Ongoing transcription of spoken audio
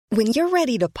When you're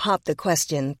ready to pop the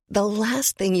question, the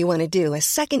last thing you want to do is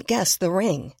second-guess the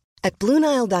ring. At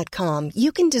BlueNile.com,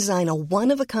 you can design a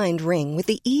one-of-a-kind ring with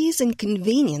the ease and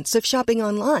convenience of shopping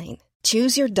online.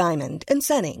 Choose your diamond and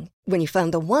setting. When you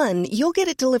find the one, you'll get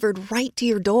it delivered right to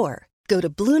your door. Go to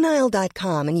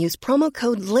BlueNile.com and use promo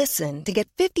code LISTEN to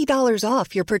get $50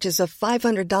 off your purchase of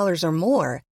 $500 or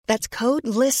more. That's code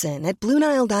LISTEN at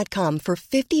BlueNile.com for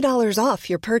 $50 off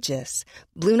your purchase.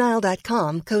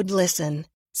 BlueNile.com, code LISTEN.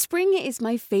 Spring is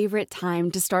my favorite time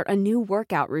to start a new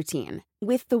workout routine.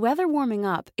 With the weather warming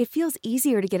up, it feels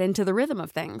easier to get into the rhythm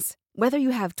of things. Whether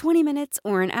you have 20 minutes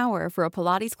or an hour for a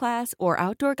Pilates class or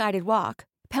outdoor guided walk,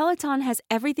 Peloton has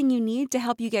everything you need to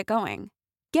help you get going.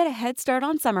 Get a head start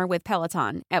on summer with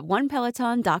Peloton at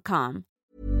onepeloton.com.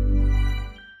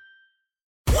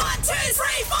 1, 2, 3,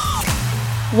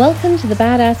 4! Welcome to the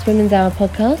Badass Women's Hour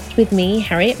podcast with me,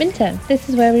 Harriet Minter. This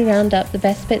is where we round up the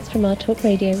best bits from our talk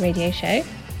radio show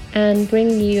and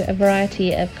bring you a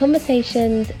variety of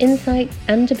conversations, insights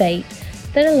and debate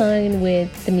that align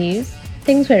with the news,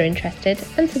 things we're interested,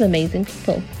 and some amazing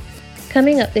people.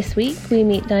 Coming up this week, we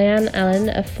meet Diane Allen,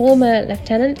 a former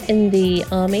lieutenant in the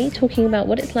Army, talking about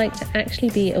what it's like to actually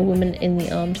be a woman in the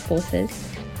armed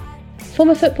forces.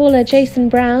 Former footballer Jason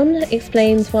Brown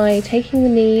explains why taking the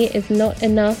knee is not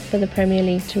enough for the Premier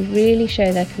League to really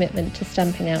show their commitment to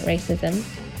stamping out racism.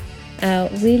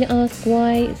 We'll ask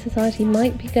why society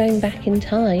might be going back in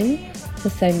time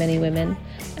for so many women.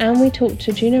 And we talk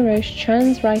to Juna Roche,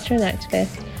 trans writer and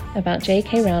activist, about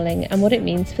J.K. Rowling and what it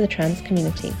means for the trans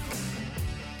community.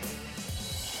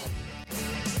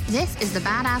 This is the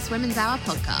Badass Women's Hour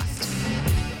podcast.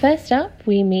 First up,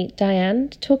 we meet Diane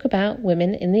to talk about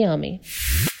women in the Army.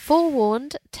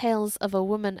 Forewarned, Tales of a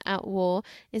Woman at War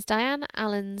is Diane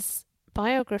Allen's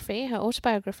biography, her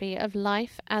autobiography of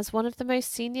life as one of the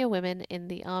most senior women in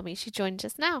the Army. She joined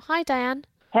us now. Hi, Diane.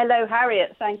 Hello,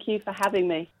 Harriet. Thank you for having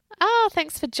me.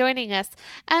 Thanks for joining us.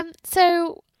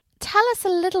 So tell us a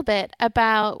little bit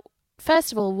about,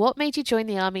 first of all, what made you join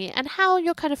the Army and how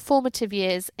your kind of formative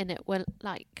years in it were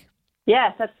like.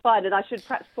 Yes, that's fine. And I should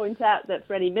perhaps point out that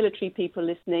for any military people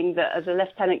listening, that as a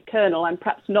lieutenant colonel, I'm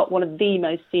perhaps not one of the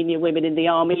most senior women in the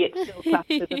Army. It's still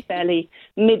classed as a fairly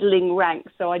middling rank.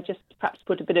 So I just perhaps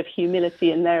put a bit of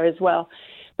humility in there as well.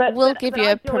 We'll give you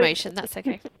a promotion. That's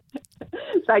okay.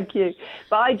 Thank you.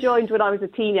 But I joined when I was a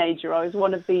teenager. I was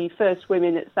one of the first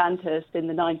women at Sandhurst in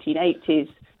the 1980s.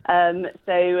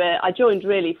 So I joined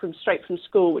really straight from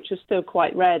school, which was still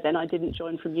quite rare then. I didn't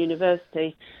join from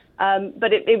university.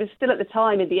 But it was still at the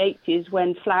time in the 80s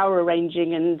when flower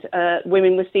arranging and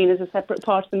women were seen as a separate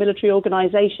part of the military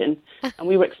organisation. And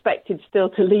we were expected still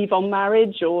to leave on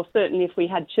marriage, or certainly if we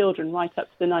had children, right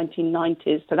up to the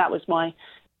 1990s. So that was my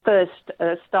first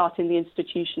start in the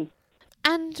institution.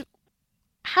 And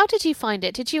how did you find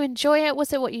it? Did you enjoy it?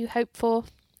 Was it what you hoped for?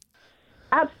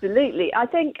 Absolutely. I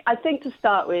think to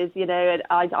start with,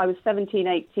 I was 17,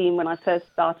 18 when I first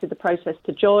started the process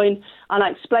to join, and I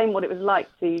explained what it was like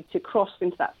to cross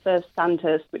into that first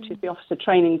Sandhurst, which is the Officer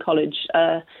Training College.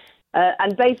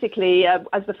 And basically,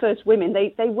 as the first women,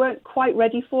 they weren't quite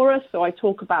ready for us. So I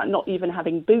talk about not even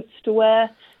having boots to wear,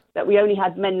 that we only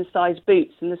had men's size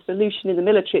boots. And the solution in the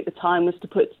military at the time was to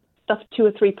put 2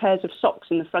 or 3 pairs of socks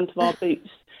in the front of our boots,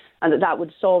 and that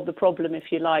would solve the problem,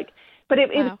 if you like. But it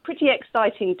was pretty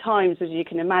exciting times, as you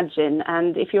can imagine.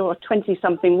 And if you're a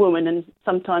 20-something woman and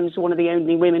sometimes one of the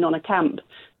only women on a camp,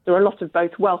 there are a lot of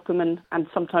both welcome and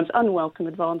sometimes unwelcome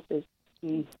advances.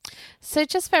 So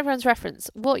just for everyone's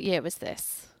reference, what year was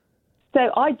this?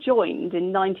 So I joined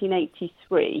in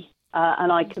 1983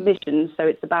 and I commissioned, so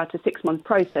it's about a 6-month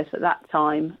process at that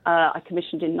time. I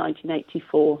commissioned in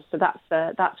 1984. So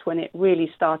that's when it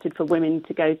really started for women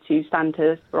to go to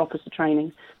Sandhurst for officer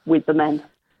training with the men.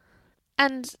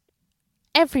 And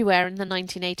everywhere in the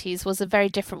 1980s was a very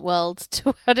different world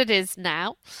to what it is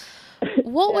now.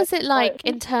 What was it like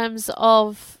in terms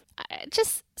of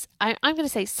I'm going to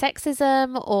say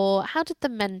sexism, or how did the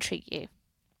men treat you?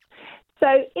 So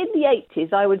in the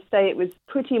 80s, I would say it was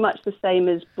pretty much the same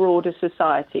as broader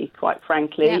society, quite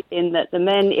frankly, in that the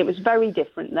men, it was very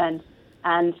different then,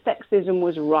 and sexism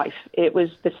was rife. It was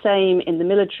the same in the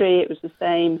military, it was the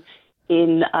same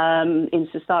in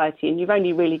society, and you've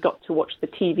only really got to watch the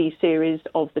TV series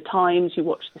of the Times, you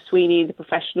watch the Sweeney, the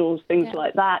Professionals, things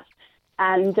like that,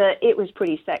 and it was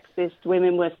pretty sexist.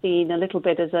 Women were seen a little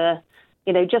bit as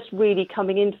just really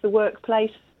coming into the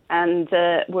workplace, and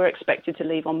were expected to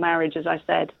leave on marriage, as I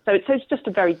said. So it's just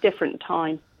a very different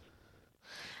time.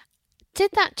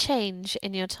 Did that change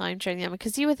in your time during the army?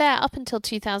 Because you were there up until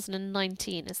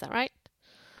 2019, is that right?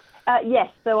 Yes,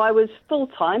 so I was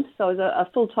full-time, so I was a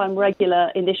full-time regular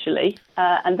initially,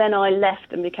 and then I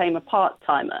left and became a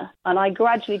part-timer, and I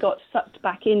gradually got sucked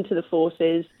back into the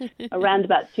forces around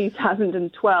about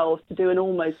 2012 to do an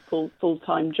almost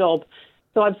full-time job.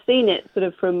 So I've seen it sort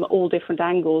of from all different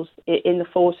angles in the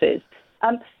forces.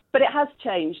 But it has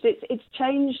changed. It's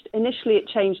changed. Initially, it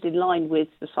changed in line with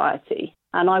society,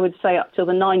 and I would say up till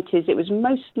the 90s, it was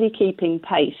mostly keeping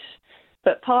pace.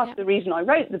 But part of the reason I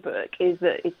wrote the book is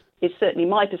that it's certainly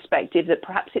my perspective that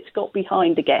perhaps it's got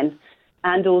behind again.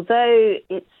 And although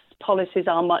its policies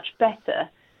are much better,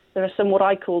 there are some what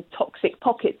I call toxic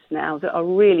pockets now that are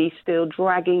really still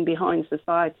dragging behind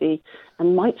society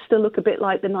and might still look a bit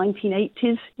like the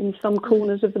 1980s in some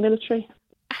corners of the military.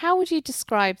 How would you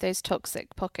describe those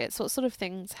toxic pockets? What sort of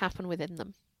things happen within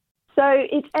them? So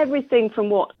it's everything from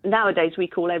what nowadays we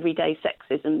call everyday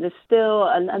sexism. There's still,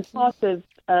 and part of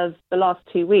the last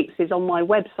 2 weeks is on my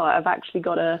website. I've actually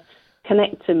got a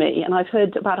Connect to Me, and I've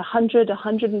heard about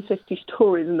 150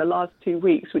 stories in the last 2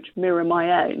 weeks which mirror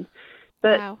my own.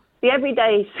 But the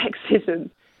everyday sexism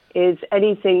is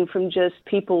anything from just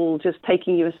people just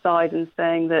taking you aside and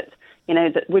saying that, you know,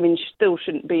 that women still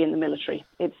shouldn't be in the military.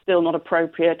 It's still not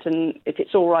appropriate, and if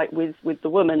it's all right with the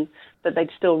woman, that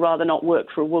they'd still rather not work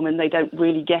for a woman. They don't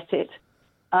really get it.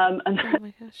 And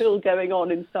that's still going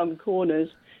on in some corners,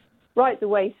 right the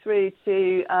way through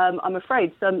to, I'm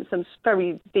afraid, some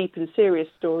very deep and serious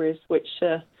stories, which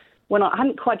when I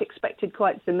hadn't quite expected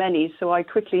quite so many, so I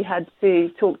quickly had to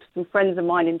talk to some friends of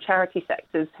mine in charity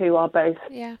sectors who are both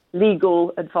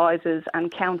legal advisors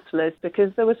and counsellors,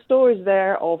 because there were stories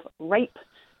there of rape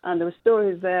and there were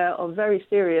stories there of very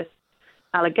serious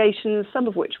allegations, some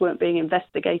of which weren't being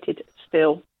investigated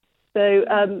still. So,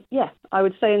 I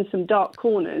would say in some dark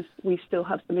corners, we still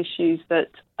have some issues that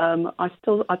I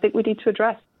think we need to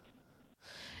address.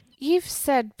 You've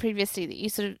said previously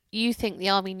that you think the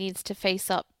army needs to face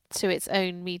up to its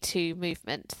own Me Too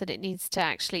movement, that it needs to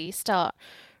actually start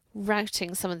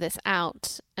routing some of this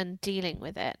out and dealing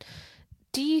with it.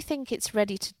 Do you think it's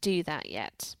ready to do that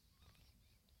yet?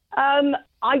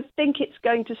 I think it's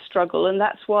going to struggle, and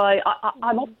that's why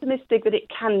I'm optimistic that it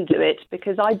can do it,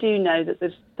 because I do know that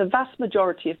the vast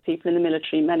majority of people in the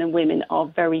military, men and women, are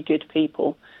very good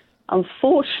people.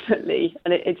 Unfortunately,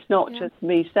 and it's not just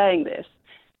me saying this,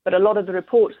 but a lot of the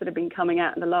reports that have been coming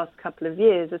out in the last couple of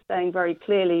years are saying very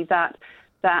clearly that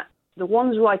the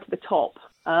ones right at the top,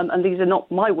 and these are not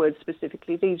my words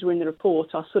specifically, these were in the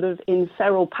report, are sort of in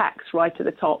feral packs right at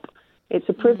the top. It's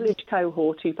a privileged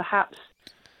cohort who perhaps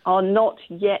are not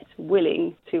yet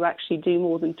willing to actually do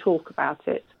more than talk about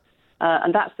it.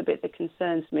 And that's the bit that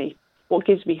concerns me. What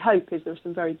gives me hope is there are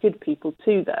some very good people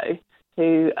too, though,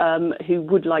 who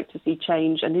would like to see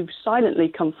change and who've silently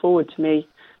come forward to me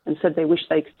and said they wish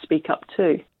they could speak up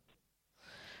too.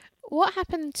 What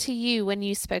happened to you when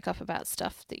you spoke up about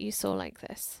stuff that you saw like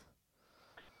this?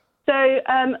 So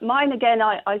mine, again,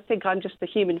 I think I'm just the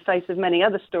human face of many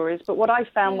other stories, but what I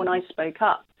found when I spoke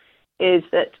up is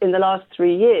that in the last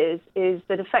 3 years is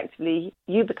that effectively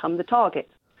you become the target.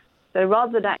 So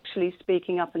rather than actually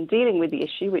speaking up and dealing with the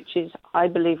issue, which is, I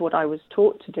believe, what I was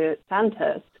taught to do at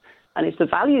Sandhurst, and it's the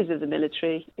values of the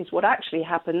military, is what actually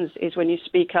happens is when you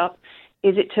speak up,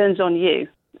 is it turns on you.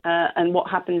 And what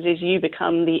happens is you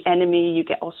become the enemy, you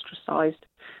get ostracised.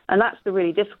 And that's the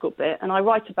really difficult bit. And I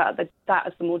write about that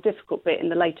as the more difficult bit in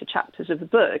the later chapters of the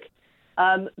book.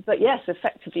 But yes,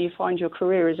 effectively, you find your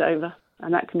career is over.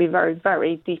 And that can be very,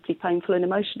 very deeply painful and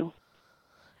emotional.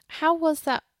 How was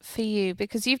that for you?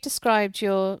 Because you've described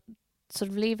your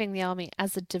sort of leaving the army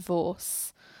as a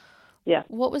divorce. Yeah.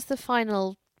 What was the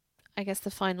final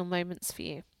moments for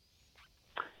you?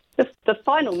 The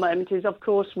final moment is, of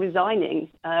course,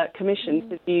 resigning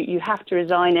commission. You have to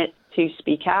resign it to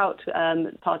speak out.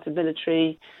 Part of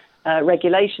military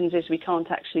regulations is we can't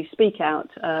actually speak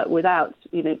out without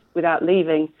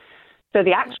leaving. So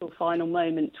the actual final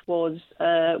moment was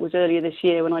earlier this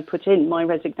year when I put in my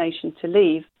resignation to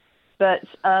leave. But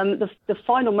the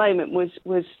final moment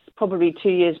was probably 2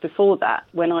 years before that,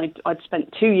 when I'd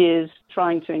spent 2 years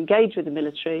trying to engage with the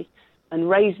military and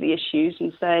raise the issues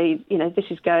and say, this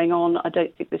is going on, I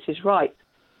don't think this is right.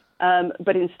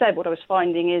 But instead, what I was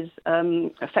finding is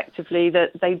effectively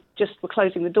that they just were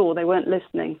closing the door. They weren't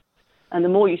listening. And the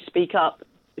more you speak up,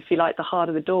 if you like, the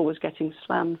harder the door was getting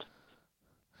slammed.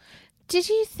 Did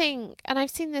you think, and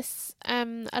I've seen this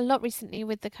a lot recently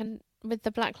with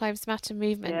the Black Lives Matter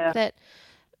movement, that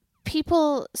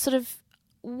people sort of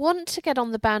want to get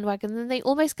on the bandwagon, then they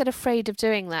almost get afraid of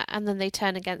doing that, and then they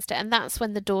turn against it, and that's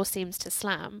when the door seems to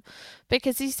slam.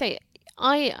 Because you say,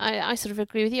 I sort of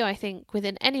agree with you. I think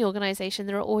within any organisation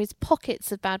there are always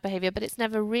pockets of bad behaviour, but it's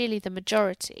never really the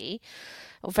majority,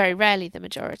 or very rarely the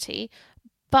majority.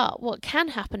 But what can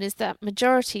happen is that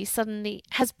majority suddenly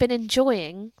has been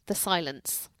enjoying the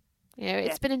silence.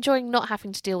 It's been enjoying not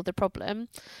having to deal with the problem.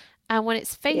 And when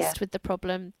it's faced with the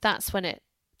problem, that's when it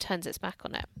turns its back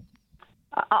on it.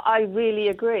 I really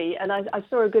agree. And I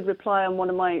saw a good reply on one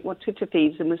of my Twitter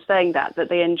feeds and was saying that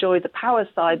they enjoy the power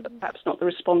side, but perhaps not the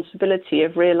responsibility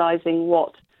of realising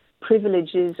what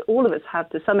privileges all of us have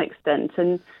to some extent.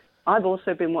 And I've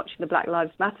also been watching the Black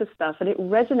Lives Matter stuff, and it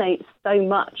resonates so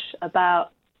much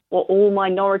about what all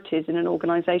minorities in an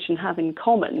organisation have in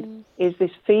common is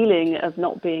this feeling of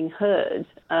not being heard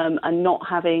and not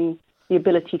having the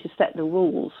ability to set the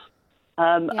rules.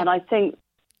 And I think,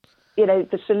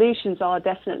 the solutions are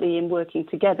definitely in working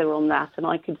together on that. And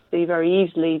I could see very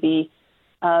easily the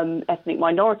ethnic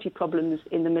minority problems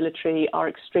in the military are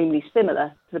extremely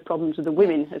similar to the problems of the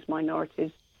women as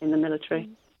minorities in the military.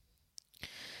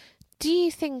 Do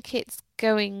you think it's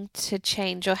going to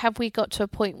change, or have we got to a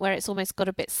point where it's almost got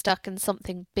a bit stuck and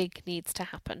something big needs to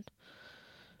happen?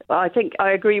 Well, I think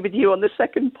I agree with you on the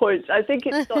second point. I think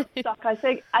it's not stuck. I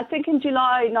think in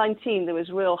July 19 there was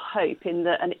real hope in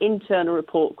that an internal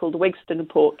report called the Wigston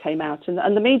Report came out,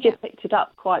 and the media picked it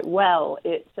up quite well.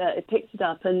 It picked it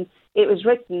up, and it was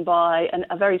written by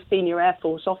a very senior Air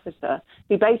Force officer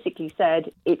who basically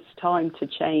said, it's time to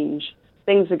change.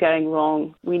 Things are going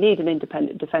wrong. We need an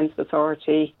independent defence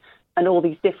authority, and all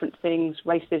these different things,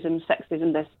 racism,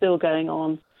 sexism, they're still going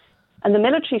on. And the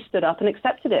military stood up and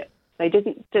accepted it. They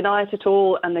didn't deny it at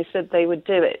all, and they said they would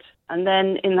do it. And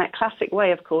then in that classic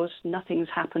way, of course, nothing's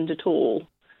happened at all.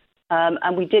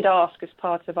 And we did ask as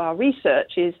part of our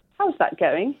research is, how's that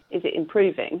going? Is it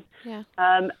improving? Yeah.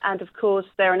 And of course,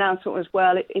 their announcement was,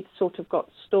 well, it sort of got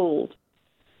stalled.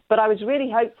 But I was really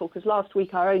hopeful because last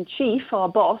week our own chief, our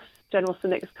boss, General Sir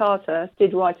Nicholas Carter,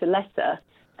 did write a letter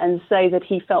and say that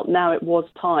he felt now it was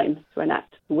time to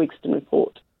enact the Wigston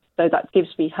Report. So that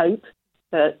gives me hope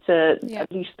that at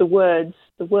least the words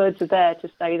are there to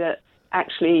say that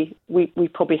actually we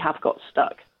probably have got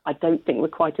stuck. I don't think we're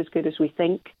quite as good as we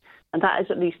think. And that is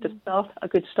at least a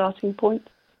good starting point.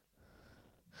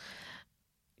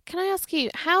 Can I ask you,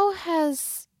 how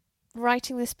has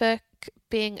writing this book,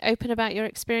 being open about your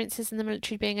experiences in the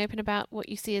military, being open about what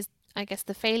you see as, I guess,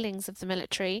 the failings of the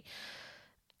military,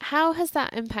 how has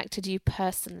that impacted you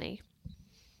personally?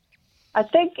 I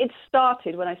think it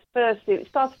started it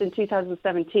started in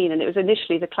 2017, and it was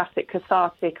initially the classic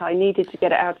cathartic. I needed to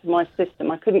get it out of my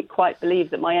system. I couldn't quite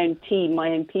believe that my own team, my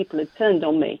own people had turned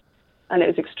on me, and it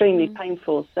was extremely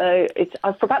painful. So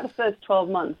for about the first 12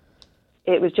 months,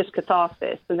 it was just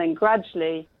catharsis, and then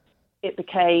gradually it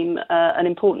became an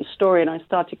important story, and I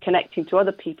started connecting to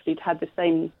other people who'd had the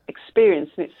same experience,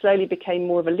 and it slowly became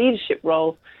more of a leadership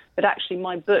role, that actually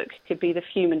my book could be the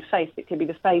human face. It could be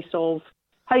the face of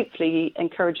hopefully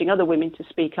encouraging other women to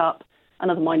speak up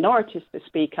and other minorities to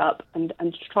speak up and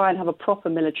to try and have a proper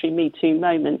military Me Too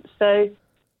moment. So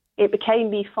it became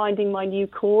me finding my new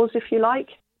cause, if you like,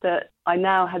 that I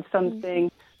now had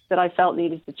something that I felt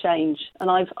needed to change.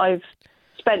 And I've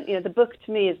spent, the book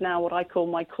to me is now what I call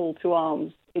my call to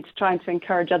arms. It's trying to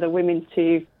encourage other women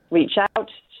to reach out,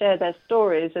 share their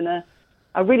stories. And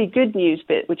a really good news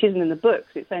bit, which isn't in the book,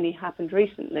 it's only happened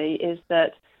recently, is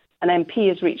that an MP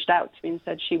has reached out to me and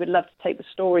said she would love to take the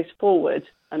stories forward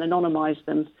and anonymise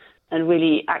them and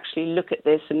really actually look at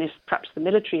this. And if perhaps the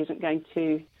military isn't going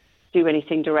to do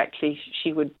anything directly,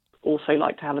 she would also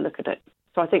like to have a look at it.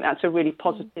 So I think that's a really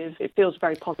positive, it feels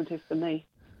very positive for me.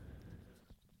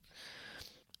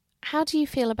 How do you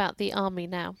feel about the Army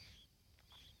now?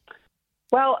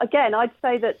 Well, again, I'd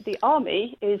say that the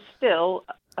Army is still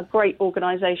a great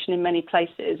organisation in many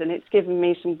places, and it's given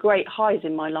me some great highs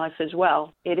in my life as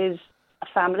well. It is a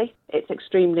family. It's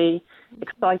extremely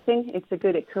exciting. It's a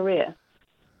good career.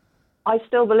 I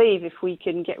still believe if we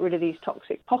can get rid of these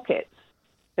toxic pockets,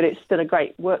 that it's still a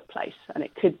great workplace, and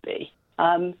it could be.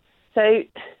 So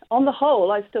on the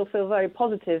whole, I still feel very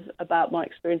positive about my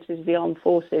experiences of the armed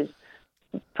forces.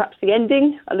 Perhaps the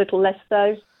ending, a little less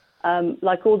so.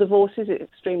 Like all divorces, it's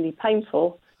extremely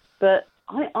painful, but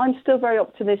I'm still very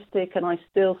optimistic, and I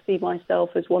still see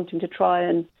myself as wanting to try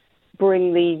and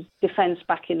bring the defence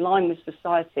back in line with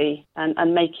society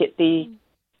and make it the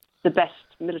best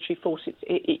military force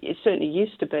it certainly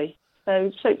used to be.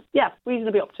 So yeah,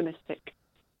 reasonably optimistic.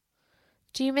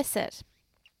 Do you miss it?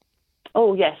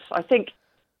 Oh yes, I think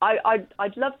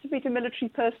I'd love to meet a military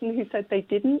person who said they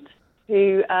didn't,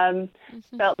 who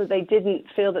felt that they didn't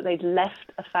feel that they'd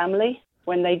left a family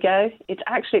when they go. It's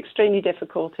actually extremely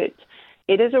difficult.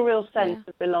 it is a real sense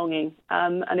of belonging,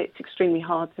 and it's extremely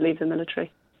hard to leave the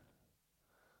military.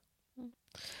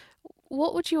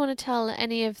 What would you want to tell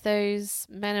any of those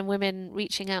men and women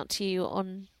reaching out to you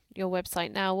on your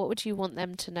website now? What would you want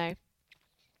them to know?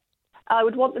 I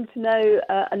would want them to know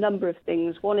a number of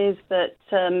things. One is that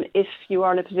if you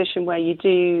are in a position where you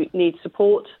do need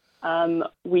support,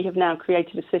 we have now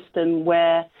created a system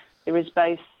where there is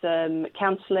both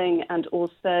counselling and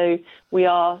also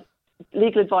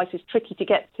legal advice is tricky to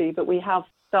get to, but we have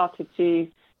started to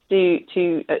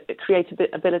create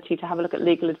a ability to have a look at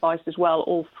legal advice as well,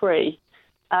 all free.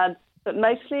 But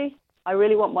mostly, I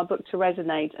really want my book to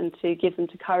resonate and to give them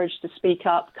the courage to speak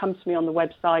up, come to me on the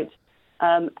website,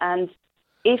 and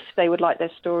if they would like their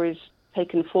stories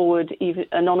taken forward, either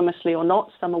anonymously or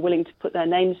not, some are willing to put their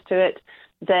names to it,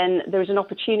 then there is an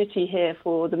opportunity here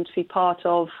for them to be part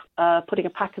of putting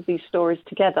a pack of these stories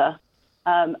together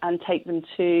and take them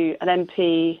to an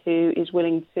MP who is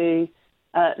willing to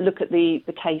look at the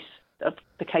case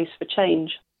for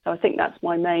change. So I think that's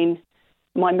my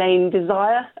main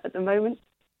desire at the moment.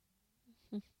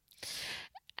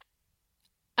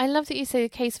 I love that you say the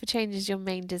case for change is your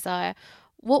main desire.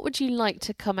 What would you like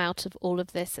to come out of all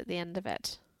of this at the end of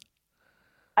it?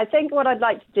 I think what I'd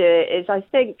like to do is, I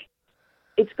think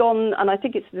it's gone, and I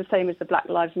think it's the same as the Black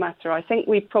Lives Matter. I think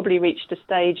we've probably reached a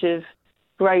stage of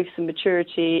growth and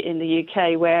maturity in the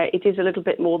UK where it is a little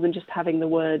bit more than just having the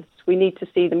words. We need to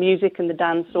see the music and the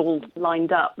dance all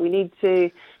lined up. We need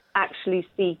to actually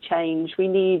see change. We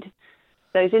need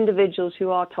those individuals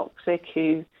who are toxic,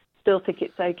 who still think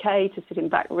it's okay to sit in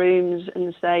back rooms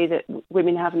and say that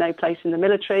women have no place in the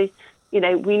military.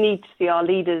 We need to see our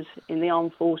leaders in the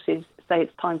armed forces say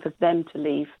it's time for them to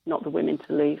leave, not the women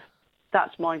to leave.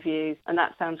 That's my view, and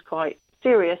that sounds quite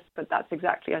serious, but that's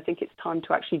exactly, I think it's time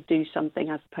to actually do something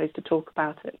as opposed to talk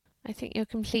about it. I think you're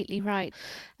completely right.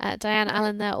 Diane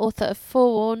Allen there, author of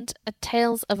Forewarned,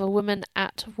 Tales of a Woman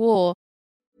at War.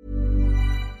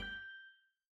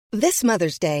 This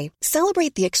Mother's Day,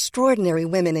 celebrate the extraordinary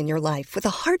women in your life with a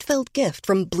heartfelt gift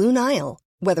from Blue Nile.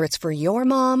 Whether it's for your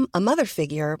mom, a mother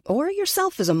figure, or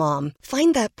yourself as a mom,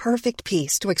 find that perfect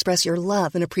piece to express your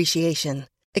love and appreciation.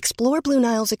 Explore Blue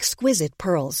Nile's exquisite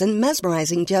pearls and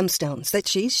mesmerizing gemstones that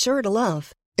she's sure to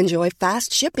love. Enjoy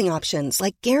fast shipping options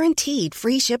like guaranteed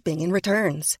free shipping and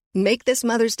returns. Make this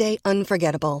Mother's Day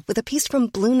unforgettable with a piece from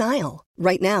Blue Nile.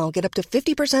 Right now, get up to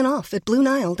 50% off at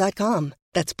BlueNile.com.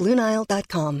 That's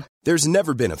BlueNile.com. There's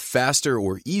never been a faster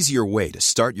or easier way to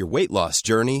start your weight loss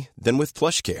journey than with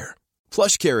PlushCare.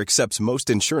 PlushCare accepts most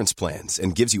insurance plans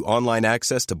and gives you online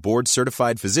access to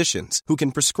board-certified physicians who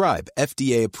can prescribe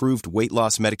FDA-approved weight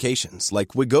loss medications like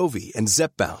Wegovy and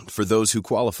Zepbound for those who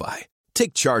qualify.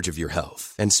 Take charge of your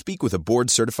health and speak with a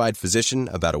board-certified physician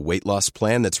about a weight loss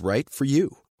plan that's right for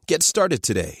you. Get started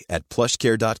today at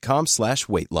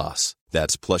plushcare.com/weight loss.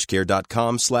 That's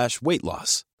plushcare.com/weight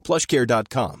loss.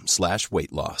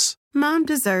 plushcare.com/weight loss. Mom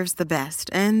deserves the best,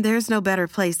 and there's no better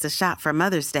place to shop for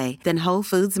Mother's Day than Whole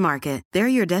Foods Market. They're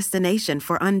your destination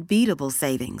for unbeatable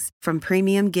savings, from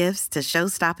premium gifts to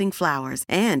show-stopping flowers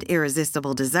and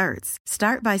irresistible desserts.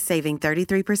 Start by saving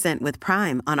 33% with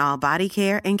Prime on all body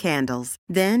care and candles.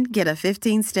 Then get a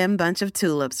 15-stem bunch of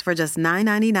tulips for just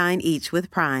 $9.99 each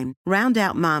with Prime. Round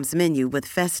out Mom's menu with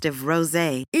festive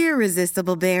rosé,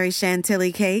 irresistible berry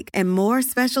chantilly cake, and more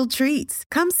special treats.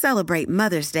 Come celebrate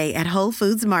Mother's Day at Whole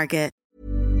Foods Market.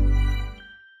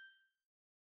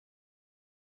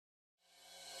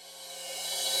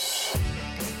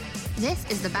 This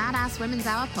is the Badass Women's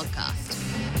Hour podcast.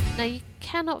 Now, you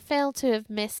cannot fail to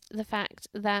have missed the fact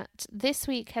that this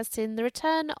week has seen the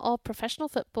return of professional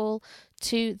football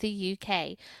to the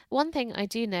UK. One thing I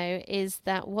do know is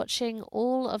that watching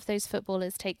all of those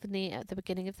footballers take the knee at the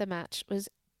beginning of the match was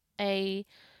a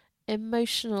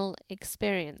emotional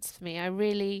experience for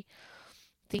me.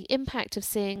 The impact of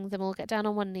seeing them all get down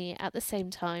on one knee at the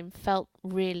same time felt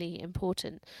really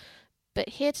important. But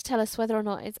here to tell us whether or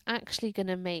not it's actually going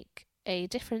to make a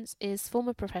difference is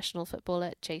former professional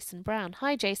footballer Jason Brown.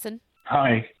 Hi, Jason.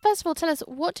 Hi. First of all, tell us,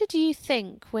 what did you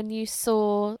think when you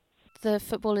saw the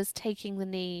footballers taking the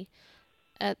knee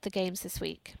at the games this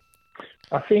week?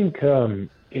 I think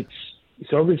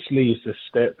it's obviously a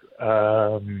step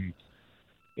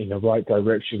in the right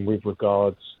direction with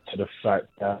regards to the fact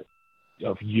that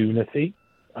of unity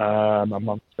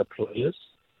amongst the players,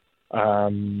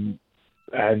 and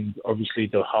obviously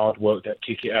the hard work that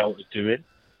Kick It Out is doing.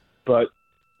 But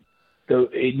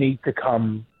it needs to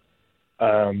come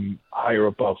higher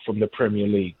above from the Premier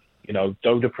League. You know,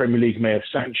 though the Premier League may have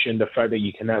sanctioned the fact that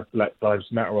you can have Black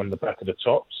Lives Matter on the back of the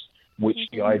tops, which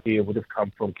the idea would have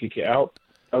come from Kick It Out,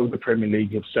 though the Premier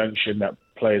League have sanctioned that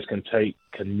players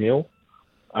can kneel.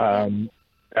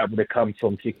 That would have come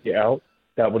from Kick It Out.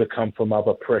 That would have come from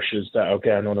other pressures that are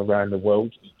going on around the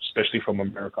world, especially from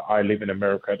America. I live in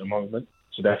America at the moment,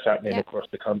 so that's happening across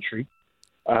the country.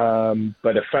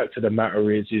 But the fact of the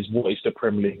matter is what is the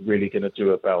Premier League really going to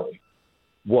do about it?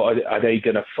 What are they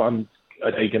going to fund?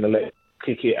 Are they going to let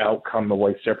Kick It Out come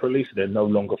away separately, so they're no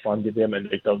longer funding them and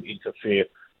they don't interfere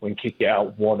when Kick It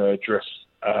Out want to address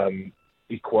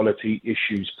equality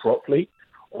issues properly?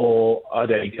 Or are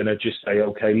they going to just say,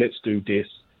 okay, let's do this,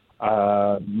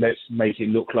 let's make it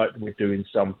look like we're doing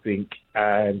something,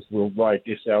 and we'll ride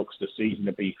this out because the season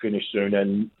will be finished soon,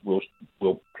 and we'll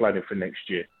plan it for next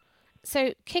year?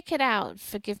 So Kick It Out,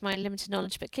 forgive my limited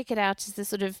knowledge, but Kick It Out is the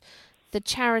sort of the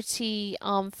charity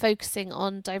focusing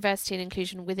on diversity and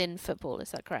inclusion within football.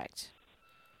 Is that correct?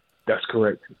 That's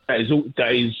correct. That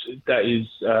is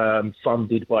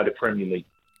funded by the Premier League.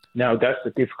 Now, that's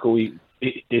the difficulty.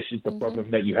 This is the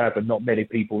problem that you have, and not many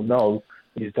people know,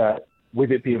 is that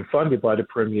with it being funded by the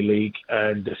Premier League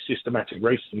and the systematic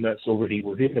racism that's already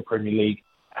within the Premier League,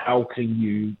 how can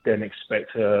you then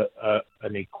expect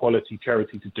an equality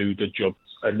charity to do the jobs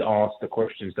and ask the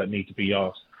questions that need to be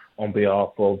asked on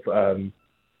behalf of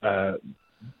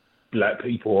black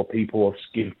people or people of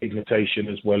skin pigmentation,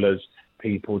 as well as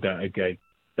people that are gay?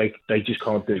 They just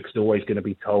can't do it because they're always going to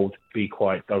be told, be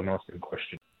quiet, don't ask them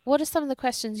questions. What are some of the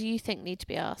questions you think need to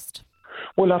be asked?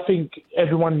 Well, I think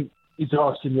everyone is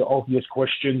asking the obvious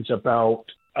questions about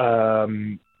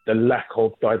the lack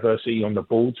of diversity on the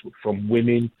boards from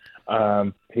women,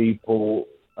 people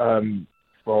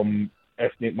from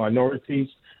ethnic minorities.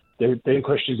 Their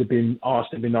questions have been asked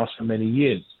for many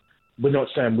years. We're not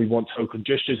saying we want token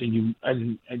gestures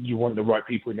and you want the right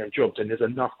people in their jobs, and there's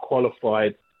enough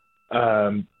qualified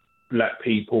black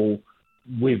people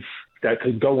that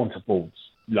can go onto boards.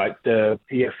 Like the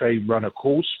PFA run a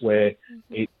course where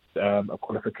it's a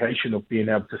qualification of being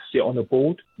able to sit on a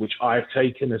board, which I've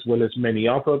taken, as well as many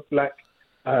other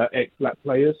ex-black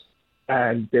players.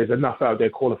 And there's enough out there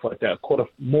qualified that are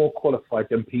more qualified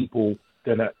than people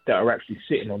that are actually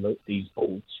sitting on these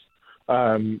boards.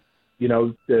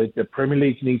 The Premier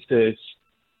League needs to.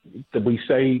 We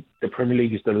say the Premier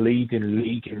League is the leading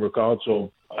league in regards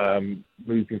of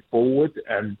moving forward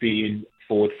and being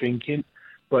forward-thinking.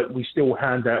 But we still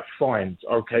hand out fines.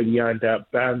 Okay, we hand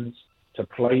out bans to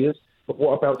players, but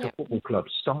what about the football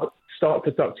clubs? Start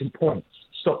deducting points.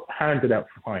 Stop handing out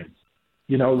fines.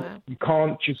 You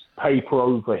can't just paper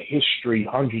over history,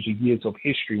 hundreds of years of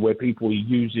history where people are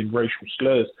using racial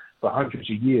slurs for hundreds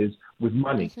of years with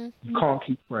money. You can't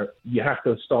keep it. You have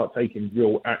to start taking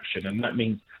real action, and that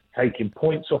means taking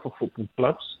points off of football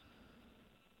clubs.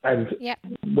 And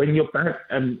when you're back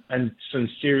and some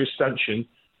serious sanctions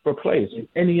for players. In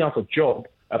any other job,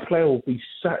 a person will be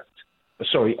sacked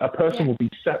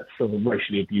for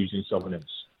racially abusing someone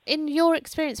else. In your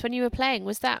experience when you were playing,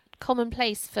 was that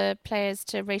commonplace for players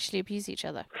to racially abuse each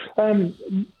other?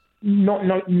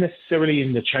 Not necessarily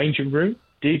in the changing room.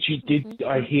 Did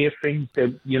I hear things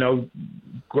that,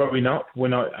 growing up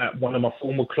when at one of my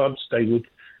former clubs, they would,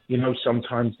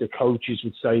 sometimes the coaches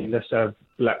would say, let's have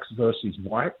blacks versus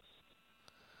whites.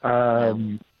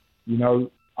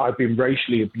 I've been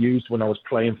racially abused when I was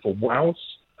playing for Wales.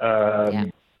 I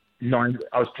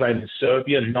was playing in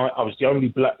Serbia. I was the only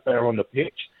black player on the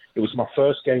pitch. It was my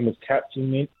first game as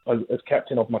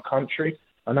captain of my country,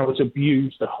 and I was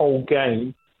abused the whole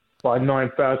game by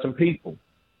 9,000 people.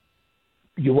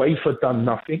 UEFA done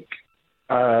nothing.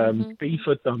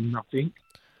 FIFA done nothing.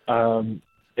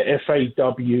 The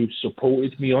FAW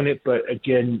supported me on it, but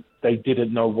again, they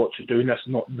didn't know what to do, and that's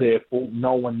not their fault.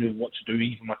 No one knew what to do.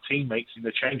 Even my teammates in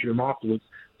the changing room afterwards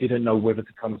didn't know whether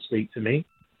to come and speak to me.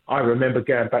 I remember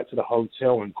going back to the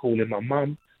hotel and calling my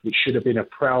mum, which should have been a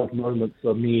proud moment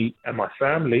for me and my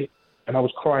family, and I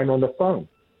was crying on the phone.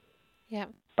 Yeah.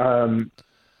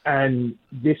 And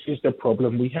this is the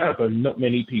problem we have, and not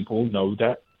many people know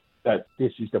that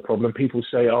this is the problem. People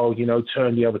say,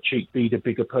 turn the other cheek, be the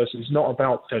bigger person. It's not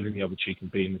about turning the other cheek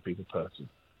and being the bigger person.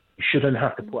 You shouldn't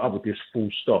have to put up with this full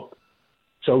stop.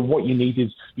 So what you need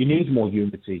is more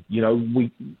unity.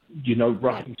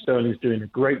 Raheem Sterling is doing a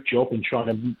great job in trying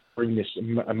to bring this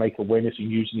and make awareness and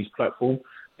using his platform.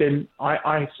 Then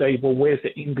I say, well, where's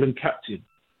the England captain?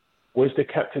 Where's the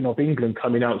captain of England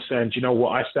coming out saying, do you know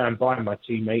what, I stand by my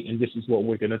teammate and this is what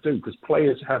we're going to do? Because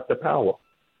players have the power.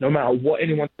 No matter what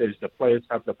anyone says, the players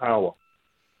have the power.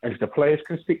 And if the players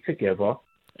can stick together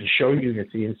and show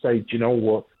unity and say, do you know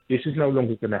what, this is no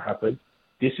longer going to happen,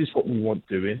 this is what we want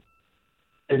doing,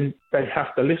 then they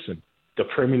have to listen. The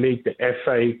Premier League, the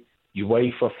FA,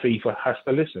 UEFA, FIFA has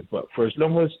to listen. But for as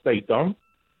long as they don't,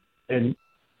 then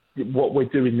what we're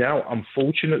doing now,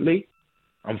 unfortunately,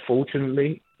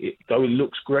 though it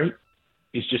looks great,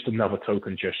 is just another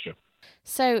token gesture.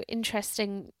 So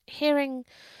interesting hearing,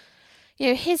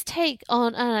 his take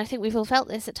on, and I think we've all felt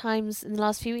this at times in the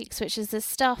last few weeks, which is the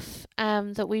stuff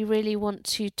that we really want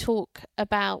to talk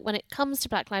about when it comes to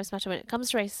Black Lives Matter, when it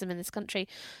comes to racism in this country.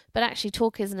 But actually,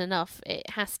 talk isn't enough. It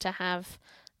has to have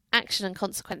action and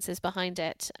consequences behind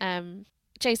it.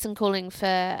 Jason calling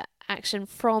for action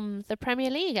from the Premier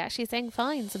League, actually saying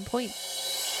fines and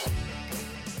points.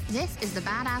 This is the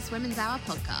Badass Women's Hour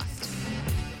podcast.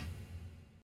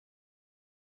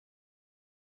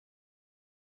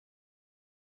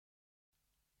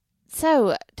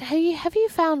 So, have you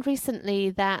found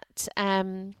recently that,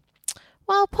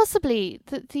 possibly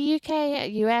the UK,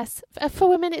 US, for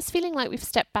women, it's feeling like we've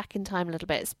stepped back in time a little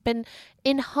bit. It's been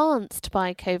enhanced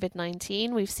by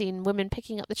COVID-19. We've seen women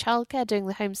picking up the childcare, doing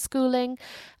the homeschooling,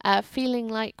 feeling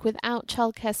like without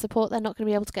childcare support, they're not going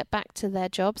to be able to get back to their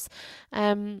jobs.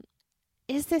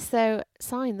 Is this, though, a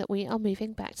sign that we are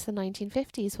moving back to the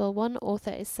 1950s? Well, one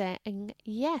author is saying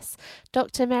yes.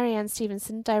 Dr. Marianne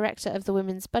Stevenson, director of the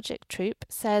Women's Budget Troupe,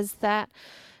 says that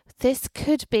this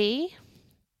could be,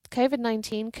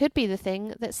 COVID-19 could be the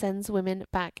thing that sends women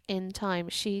back in time.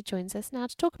 She joins us now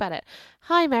to talk about it.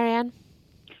 Hi, Marianne.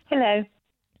 Hello.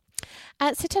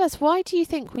 So tell us, why do you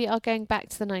think we are going back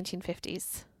to the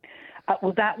 1950s?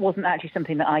 Well, that wasn't actually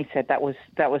something that I said. That was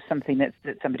something that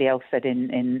somebody else said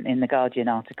in the Guardian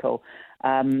article.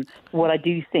 What I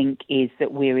do think is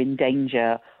that we're in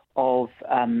danger of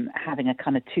having a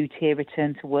kind of two-tier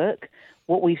return to work.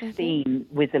 What we've seen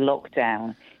with the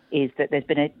lockdown is that there's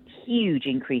been a huge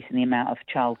increase in the amount of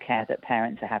childcare that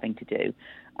parents are having to do.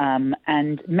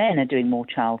 And men are doing more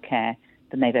childcare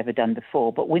than they've ever done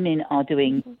before. But women are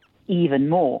doing even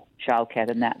more childcare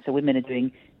than that. So women are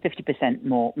doing 50%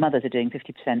 more, mothers are doing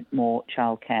 50% more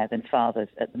childcare than fathers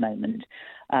at the moment.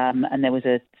 And there was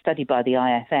a study by the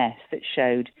IFS that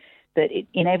showed that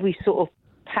in every sort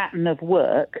of pattern of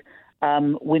work,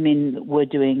 women were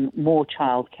doing more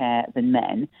childcare than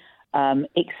men,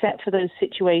 except for those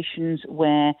situations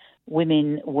where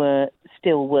women were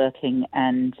still working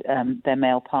and their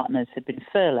male partners had been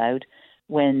furloughed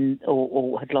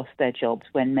or had lost their jobs,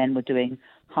 when men were doing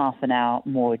half an hour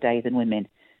more a day than women.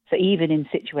 So even in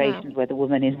situations where the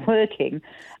woman is working,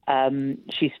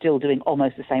 she's still doing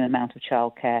almost the same amount of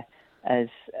childcare as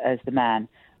the man.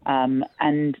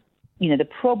 And, the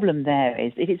problem there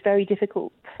is it is very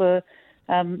difficult for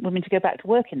women to go back to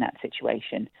work in that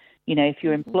situation. If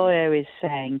your employer is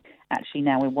saying, actually,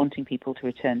 now we're wanting people to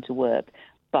return to work,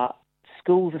 but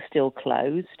schools are still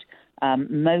closed,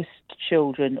 most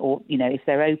children, or, if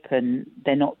they're open,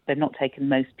 they've not taken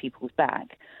most people's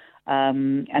back.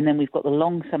 And then we've got the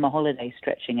long summer holiday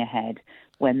stretching ahead,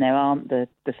 when there aren't the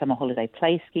summer holiday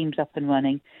play schemes up and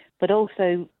running, but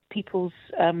also people's,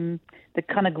 the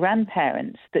kind of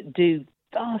grandparents that do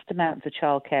vast amounts of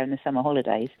childcare in the summer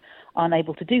holidays aren't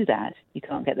able to do that. You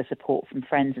can't get the support from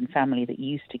friends and family that you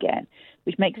used to get,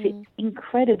 which makes it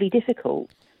incredibly difficult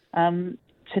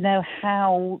to know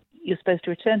how you're supposed to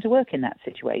return to work in that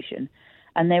situation.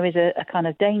 And there is a kind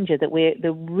of danger that we're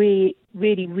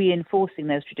really reinforcing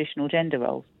those traditional gender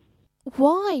roles.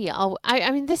 Why? I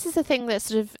mean, this is the thing that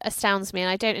sort of astounds me, and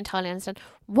I don't entirely understand.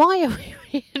 Why are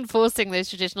we reinforcing those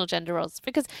traditional gender roles?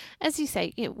 Because, as you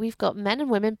say, we've got men and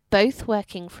women both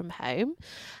working from home.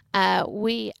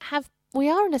 We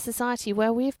are in a society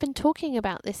where we've been talking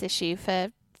about this issue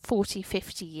for 40,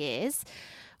 50 years.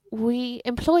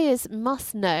 Employers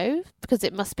must know, because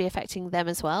it must be affecting them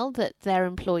as well, that their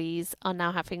employees are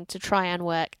now having to try and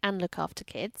work and look after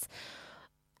kids.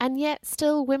 And yet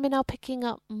still women are picking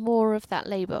up more of that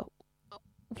labour.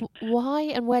 Why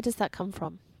and where does that come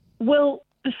from? Well,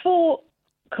 before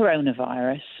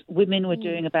coronavirus, women were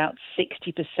doing about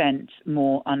 60%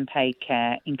 more unpaid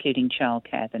care, including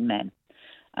childcare, than men.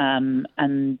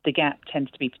 And the gap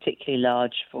tends to be particularly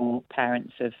large for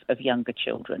parents of younger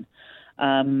children.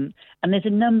 And there's a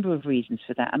number of reasons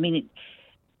for that. I mean,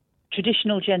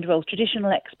 traditional gender roles,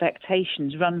 traditional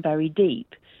expectations run very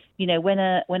deep. When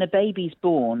a baby's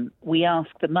born, we ask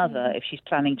the mother if she's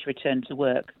planning to return to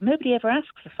work. Nobody ever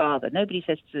asks the father. Nobody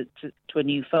says to a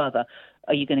new father,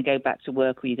 are you going to go back to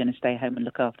work, or are you going to stay home and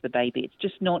look after the baby? It's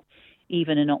just not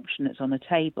even an option that's on the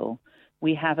table.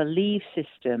 We have a leave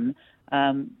system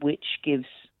which gives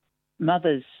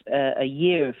mothers a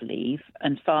year of leave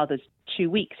and fathers 2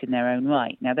 weeks in their own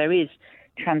right. Now, there is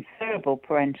transferable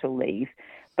parental leave,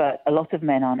 but a lot of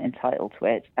men aren't entitled to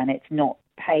it, and it's not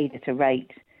paid at a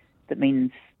rate that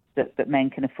means that men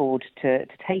can afford to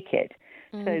take it.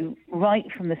 So right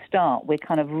from the start, we're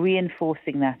kind of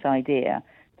reinforcing that idea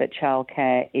that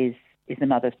childcare is the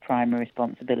mother's primary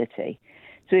responsibility.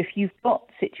 So if you've got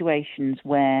situations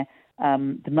where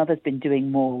the mother's been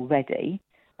doing more already,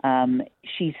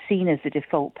 she's seen as the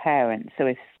default parent. So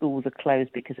if schools are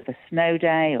closed because of a snow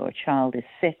day or a child is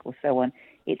sick or so on,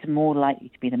 it's more likely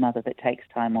to be the mother that takes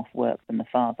time off work than the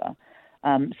father.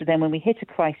 So then when we hit a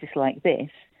crisis like this,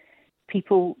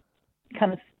 people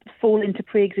kind of fall into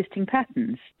pre-existing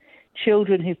patterns.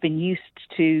 Children who've been used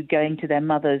to going to their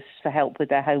mothers for help with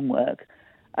their homework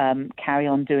carry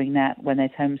on doing that when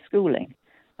there's homeschooling.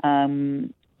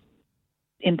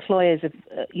 Employers of,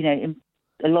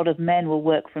 a lot of men will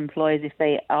work for employers if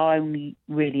they are only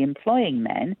really employing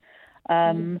men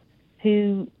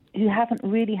who haven't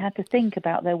really had to think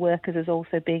about their workers as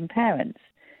also being parents.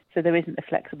 So there isn't the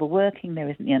flexible working, there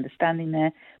isn't the understanding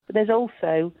there, but there's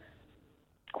also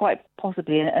quite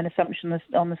possibly an assumption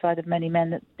on the side of many men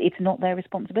that it's not their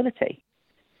responsibility.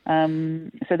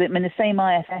 So that the same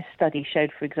IFS study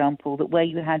showed, for example, that where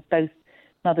you had both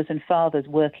mothers and fathers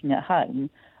working at home,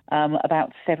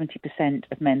 about 70%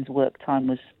 of men's work time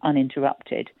was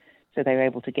uninterrupted, so they were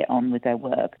able to get on with their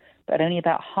work. But only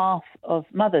about half of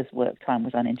mothers' work time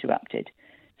was uninterrupted.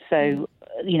 So,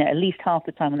 at least half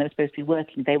the time when they were supposed to be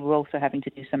working, they were also having to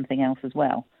do something else as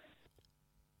well.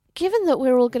 Given that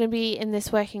we're all going to be in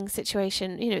this working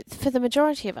situation, for the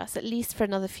majority of us, at least for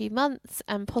another few months,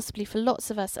 and possibly for lots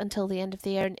of us until the end of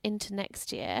the year and into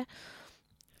next year,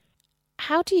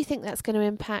 how do you think that's going to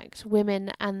impact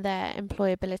women and their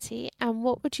employability? And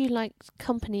what would you like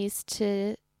companies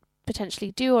to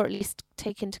potentially do, or at least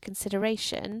take into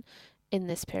consideration in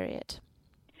this period?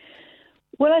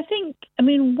 Well,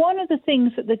 one of the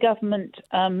things that the government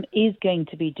is going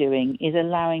to be doing is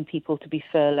allowing people to be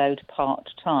furloughed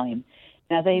part-time.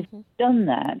 Now, they've done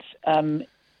that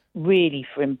really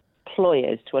for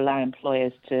employers, to allow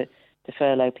employers to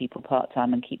furlough people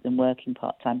part-time and keep them working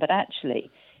part-time. But actually,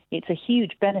 it's a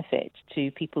huge benefit to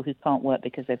people who can't work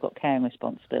because they've got caring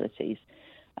responsibilities.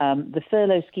 The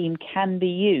furlough scheme can be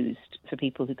used for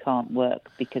people who can't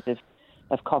work because of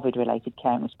COVID-related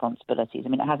caring responsibilities.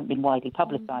 It hasn't been widely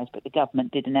publicised, but the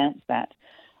government did announce that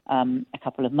a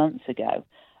couple of months ago.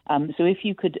 So if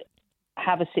you could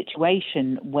have a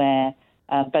situation where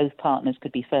both partners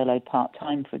could be furloughed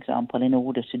part-time, for example, in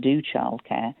order to do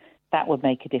childcare, that would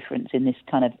make a difference in this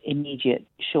kind of immediate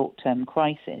short-term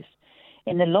crisis.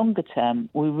 In the longer term,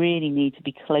 we really need to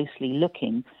be closely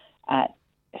looking at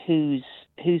who's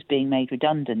being made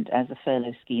redundant as the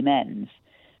furlough scheme ends.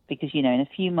 Because, in a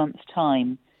few months'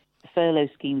 time, the furlough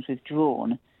scheme's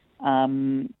withdrawn,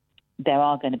 there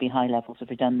are going to be high levels of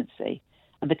redundancy,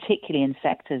 and particularly in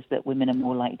sectors that women are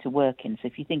more likely to work in. So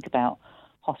if you think about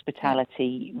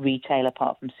hospitality, retail,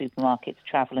 apart from supermarkets,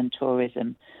 travel and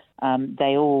tourism,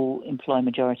 they all employ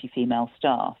majority female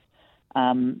staff.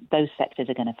 Those sectors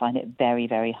are going to find it very,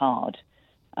 very hard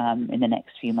in the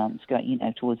next few months, going,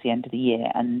 towards the end of the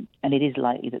year, and it is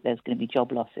likely that there's going to be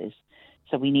job losses.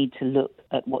 So we need to look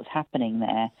at what's happening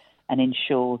there and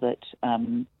ensure that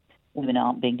women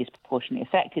aren't being disproportionately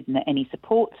affected, and that any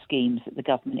support schemes that the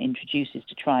government introduces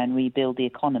to try and rebuild the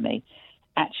economy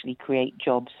actually create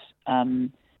jobs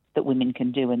that women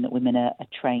can do, and that women are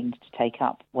trained to take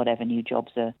up whatever new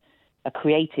jobs are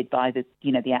created by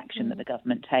the action that the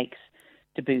government takes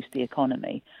to boost the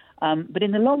economy. But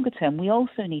in the longer term, we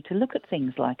also need to look at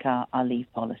things like our leave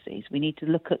policies. We need to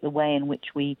look at the way in which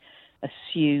we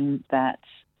assume that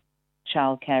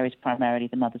childcare is primarily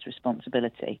the mother's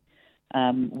responsibility.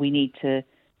 We need to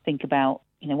think about,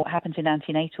 what happens in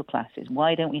antenatal classes.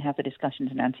 Why don't we have the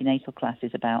discussions in antenatal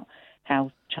classes about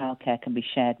how childcare can be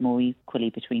shared more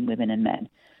equally between women and men?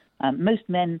 Most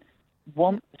men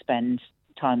want to spend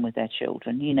time with their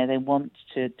children. They want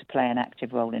to play an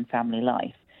active role in family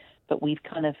life. But we've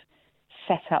kind of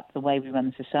set up the way we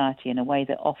run the society in a way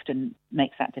that often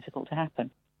makes that difficult to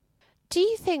happen. Do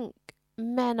you think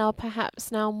men are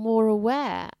perhaps now more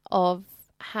aware of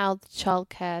how the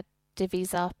childcare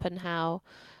divvies up and how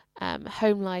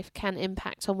home life can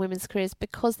impact on women's careers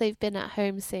because they've been at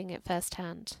home seeing it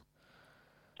firsthand?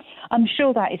 I'm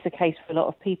sure that is the case for a lot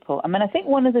of people. I think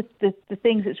one of the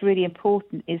things that's really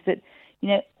important is that,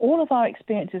 all of our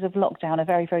experiences of lockdown are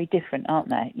very, very different, aren't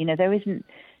they? There isn't,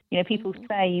 people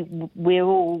say we're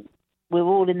all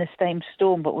in the same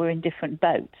storm, but we're in different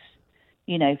boats.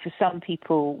 For some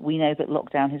people, we know that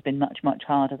lockdown has been much, much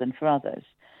harder than for others.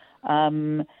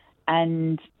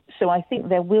 And so I think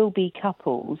there will be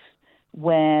couples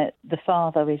where the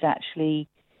father is actually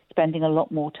spending a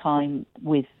lot more time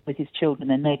with his children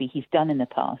than maybe he's done in the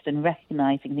past, and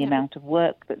recognising the amount of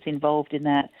work that's involved in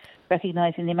that,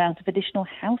 recognising the amount of additional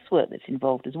housework that's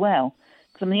involved as well.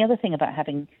 Because the other thing about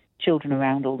having children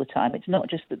around all the time. It's not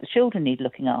just that the children need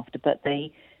looking after, but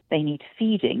they need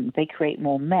feeding. They create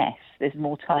more mess. There's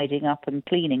more tidying up and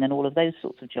cleaning and all of those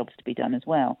sorts of jobs to be done as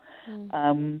well.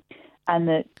 And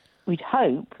that we'd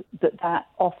hope that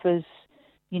offers,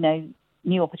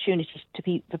 new opportunities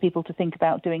for people to think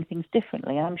about doing things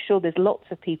differently. And I'm sure there's lots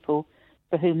of people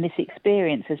for whom this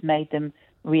experience has made them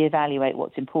reevaluate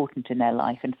what's important in their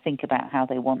life and think about how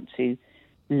they want to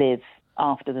live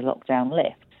after the lockdown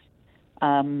lifts.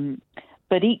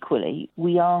 But equally,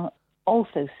 we are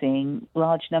also seeing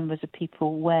large numbers of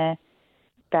people where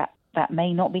that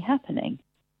may not be happening,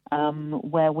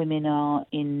 where women are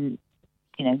in,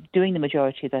 doing the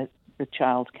majority of the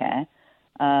childcare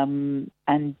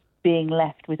and being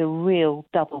left with a real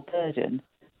double burden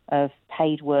of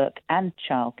paid work and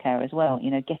childcare as well.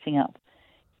 Getting up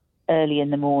early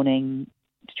in the morning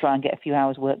to try and get a few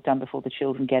hours work done before the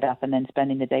children get up, and then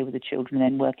spending the day with the children,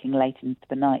 and then working late into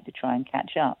the night to try and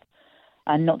catch up.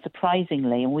 And not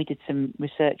surprisingly, and we did some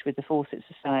research with the Fawcett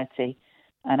Society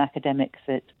and academics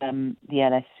at the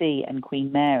LSE and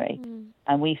Queen Mary,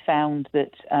 and we found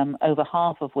that over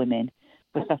half of women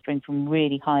were suffering from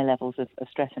really high levels of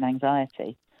stress and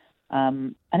anxiety.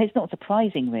 And it's not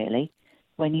surprising, really,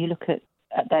 when you look at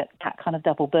that kind of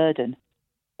double burden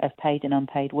of paid and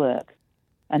unpaid work.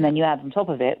 And then you add on top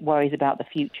of it worries about the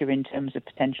future in terms of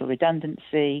potential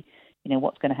redundancy,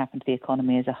 what's going to happen to the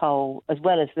economy as a whole, as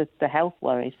well as the health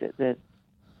worries that the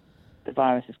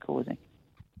virus is causing.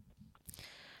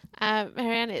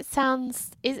 Marianne, it's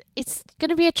going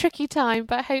to be a tricky time,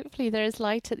 but hopefully there is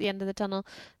light at the end of the tunnel.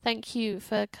 Thank you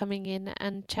for coming in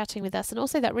and chatting with us. And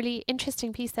also that really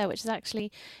interesting piece there, which is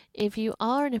actually, if you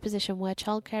are in a position where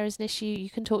childcare is an issue,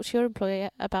 you can talk to your employer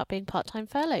about being part-time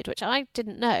furloughed, which I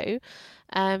didn't know.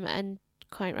 And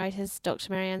quite right, as Dr.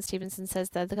 Marianne Stevenson says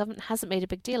there, the government hasn't made a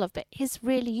big deal of, but is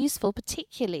really useful,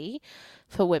 particularly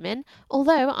for women.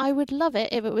 Although I would love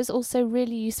it if it was also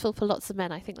really useful for lots of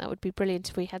men. I think that would be brilliant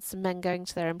if we had some men going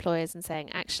to their employers and saying,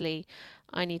 actually,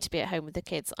 I need to be at home with the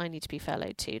kids. I need to be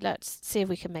furloughed too. Let's see if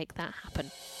we can make that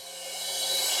happen.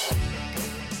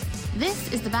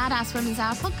 This is the Badass Women's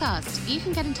Hour podcast. You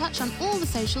can get in touch on all the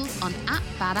socials on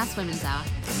 @Badass Women's Hour.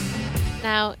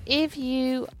 Now, if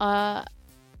you are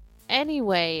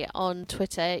anyway on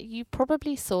Twitter, you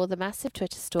probably saw the massive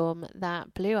Twitter storm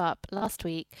that blew up last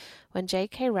week when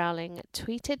J.K. Rowling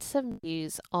tweeted some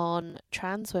views on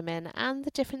trans women and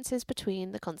the differences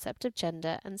between the concept of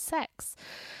gender and sex.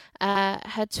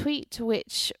 Her tweet,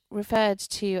 which referred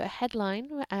to a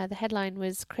headline, the headline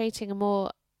was "Creating a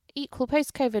More Equal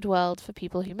Post-COVID World for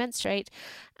People Who Menstruate,"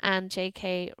 and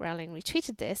J.K. Rowling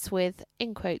retweeted this with,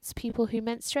 in quotes, "people who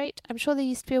menstruate. I'm sure there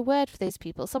used to be a word for those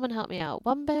people. Someone help me out.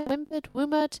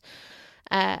 Wombered,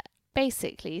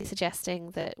 basically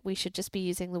suggesting that we should just be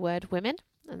using the word women,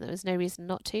 and there was no reason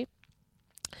not to.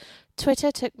 Twitter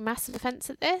took massive offence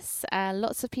at this.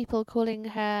 Lots of people calling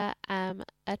her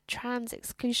a trans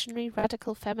exclusionary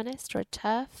radical feminist or a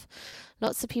TERF.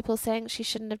 Lots of people saying she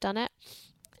shouldn't have done it.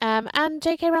 And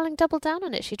J.K. Rowling doubled down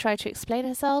on it. She tried to explain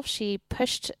herself. She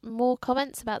pushed more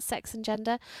comments about sex and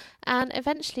gender. And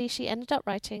eventually she ended up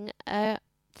writing a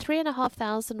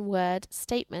 3,500 word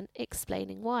statement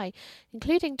explaining why,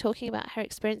 including talking about her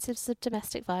experiences of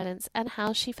domestic violence and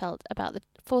how she felt about the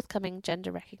forthcoming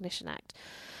Gender Recognition Act.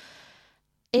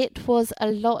 It was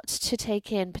a lot to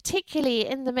take in, particularly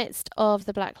in the midst of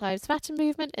the Black Lives Matter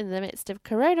movement, in the midst of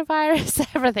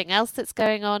coronavirus, everything else that's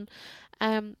going on.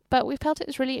 But we felt it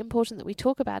was really important that we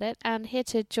talk about it, and here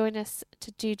to join us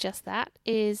to do just that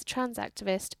is trans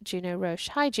activist Juno Roche.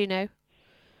 Hi, Juno.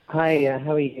 Hi,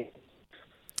 how are you?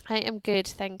 I am good,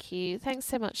 thank you. Thanks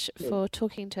so much for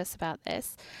talking to us about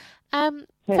this.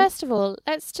 First of all,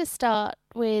 let's just start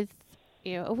with,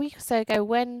 a week or so ago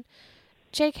when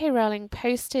J.K. Rowling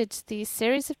posted these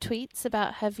series of tweets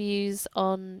about her views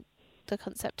on the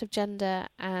concept of gender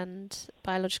and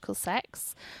biological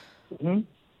sex. Mm-hmm.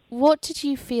 What did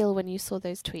you feel when you saw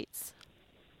those tweets?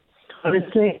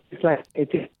 Honestly, it's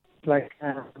like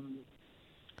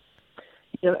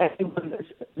everyone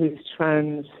who's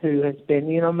trans, who has been,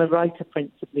 I'm a writer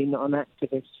principally, not an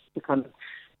activist, to kind of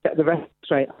get the rest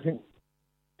straight. I think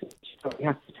we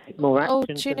have to take more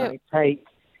action than I take.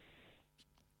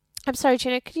 I'm sorry,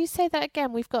 Juno, could you say that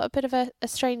again? We've got a bit of a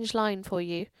strange line for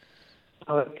you.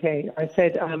 Oh, okay. I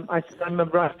said I'm a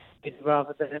writer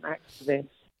rather than an activist.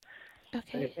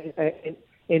 Okay.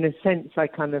 In a sense, I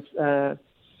kind of, I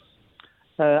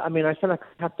feel like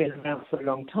I have been around for a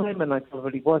long time, and I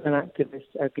probably was an activist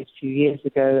a good few years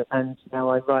ago, and now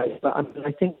I write. But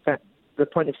I think that the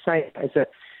point of saying is that,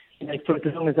 for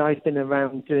as long as I've been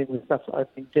around doing the stuff that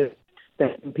I've been doing,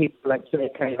 there's been people like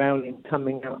J.K. Rowling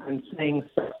coming out and saying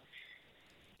stuff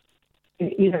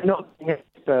not being an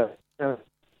expert,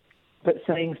 but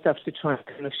saying stuff to try and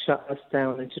kind of shut us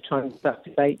down and to try and start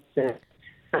debates there,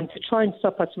 and to try and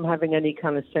stop us from having any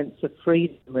kind of sense of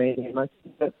freedom, really. And I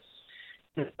think that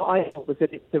what I thought was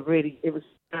that it was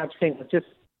a bad thing. I just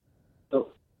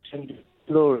thought gender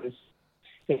explorers,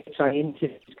 which I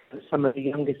interviewed some of the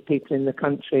youngest people in the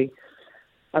country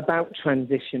about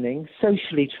transitioning,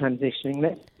 socially transitioning.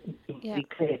 Let's be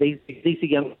clear, these are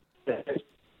young.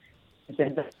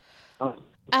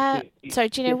 Sorry,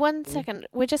 Gino, 1 second.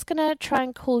 We're just going to try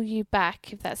and call you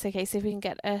back, if that's okay, so if we can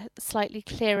get a slightly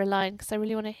clearer line, because I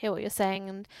really want to hear what you're saying.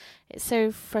 And it's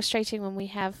so frustrating when we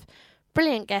have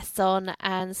brilliant guests on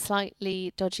and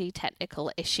slightly dodgy technical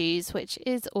issues, which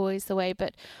is always the way.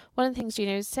 But one of the things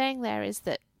Gino is saying there is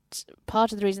that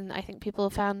part of the reason I think people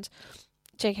found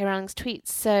J.K. Rowling's tweets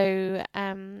so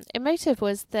emotive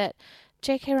was that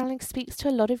J.K. Rowling speaks to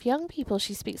a lot of young people.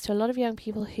 She speaks to a lot of young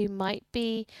people who might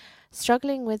be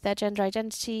struggling with their gender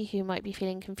identity, who might be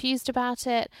feeling confused about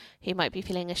it, who might be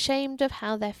feeling ashamed of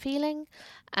how they're feeling.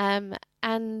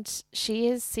 And she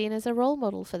is seen as a role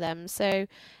model for them. So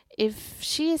if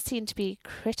she is seen to be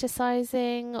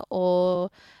criticising or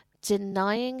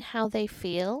denying how they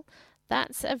feel,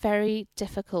 that's a very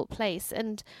difficult place.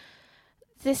 And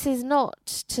this is not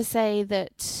to say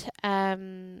that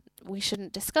we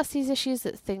shouldn't discuss these issues,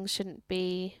 that things shouldn't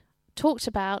be talked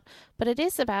about, but it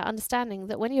is about understanding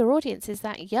that when your audience is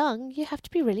that young, you have to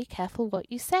be really careful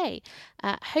what you say.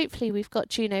 Hopefully we've got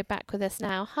Juno back with us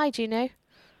now. Hi, Juno.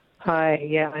 Hi,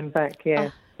 yeah, I'm back,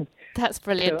 yeah. Oh, that's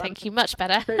brilliant, thank you, much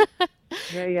better.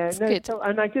 Yeah. No, good. So,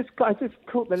 and I just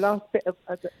caught the last bit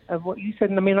of what you said,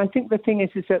 and I mean, I think the thing is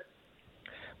that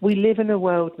we live in a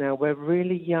world now where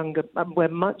we're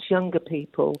much younger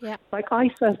people. Yeah. Like I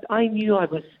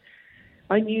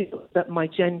knew that my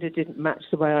gender didn't match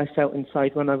the way I felt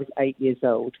inside when I was 8 years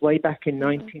old, way back in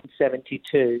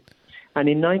 1972. And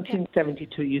in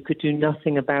 1972, you could do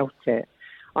nothing about it.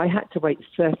 I had to wait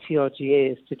 30-odd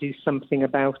years to do something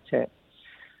about it.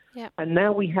 Yeah. And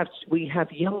now we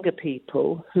have younger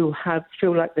people who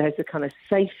feel like there's a kind of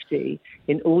safety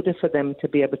in order for them to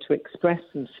be able to express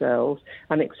themselves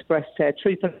and express their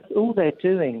truth. And that's all they're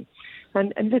doing.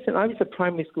 And listen, I was a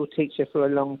primary school teacher for a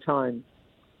long time.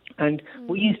 And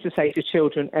we used to say to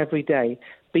children every day,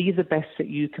 be the best that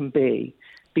you can be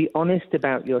honest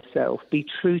about yourself, be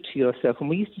true to yourself. And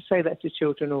we used to say that to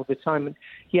children all the time. And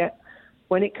yet,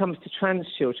 when it comes to trans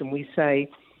children, we say,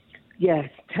 yes,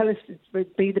 tell us,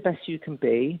 be the best you can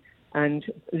be and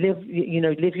live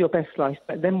your best life.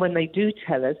 But then when they do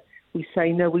tell us, we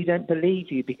say, no, we don't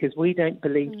believe you because we don't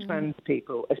believe trans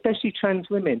people, especially trans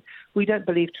women. We don't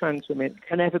believe trans women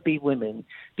can ever be women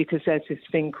because there's this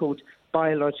thing called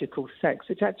biological sex,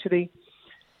 which actually,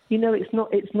 it's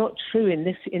not true in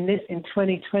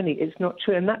 2020. It's not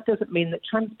true. And that doesn't mean that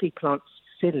trans people aren't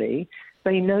silly.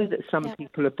 They know that some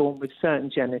people are born with certain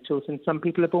genitals and some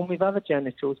people are born with other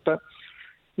genitals. But,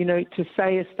 to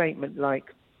say a statement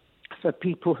like, for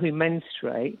people who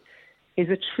menstruate, is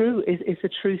a true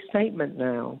statement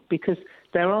now, because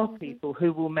there are people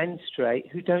who will menstruate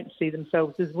who don't see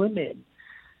themselves as women.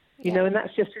 And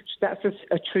that's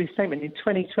a true statement. In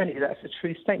 2020, that's a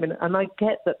true statement. And I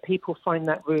get that people find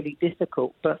that really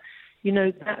difficult, but,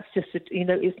 that's just,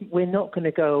 we're not going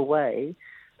to go away.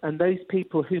 And those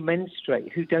people who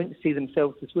menstruate, who don't see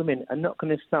themselves as women, are not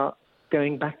going to start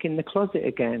going back in the closet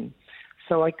again.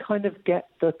 So I kind of get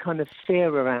the kind of fear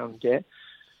around it.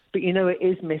 But, it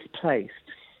is misplaced.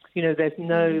 There's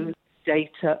no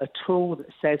data at all that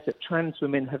says that trans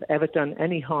women have ever done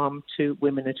any harm to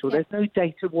women at all. There's no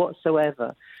data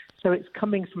whatsoever. So it's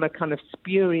coming from a kind of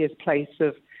spurious place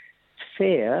of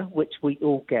fear, which we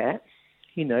all get.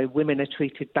 Women are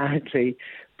treated badly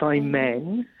by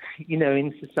men,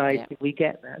 in society. Yeah. We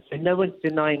get that. So no one's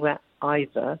denying that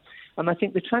either. And I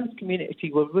think the trans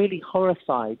community were really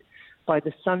horrified by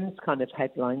the Sun's kind of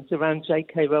headlines around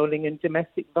J.K. Rowling and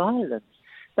domestic violence.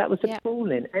 That was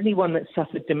appalling. Anyone that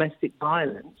suffered domestic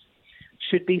violence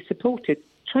should be supported.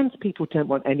 Trans people don't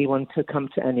want anyone to come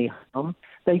to any harm.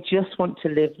 They just want to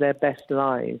live their best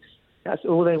lives. That's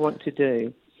all they want to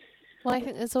do. Well, I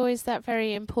think there's always that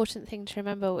very important thing to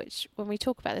remember, which when we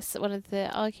talk about this, one of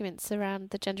the arguments around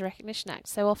the Gender Recognition Act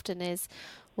so often is,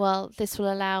 well, this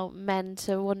will allow men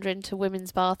to wander into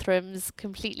women's bathrooms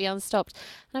completely unstopped.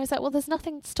 And I was like, well, there's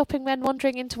nothing stopping men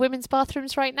wandering into women's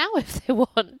bathrooms right now if they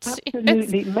want.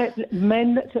 Absolutely.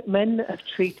 Men that have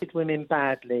treated women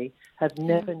badly have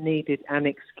never needed an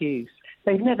excuse.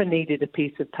 They've never needed a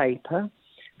piece of paper.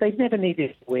 They've never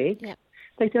needed a wig. Yeah.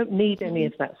 They don't need any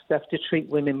of that stuff to treat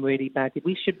women really badly.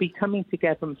 We should be coming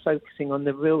together and focusing on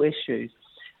the real issues.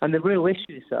 And the real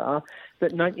issues are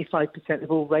that 95%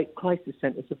 of all rape crisis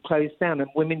centres have closed down and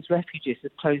women's refuges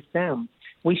have closed down.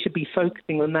 We should be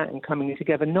focusing on that and coming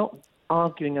together, not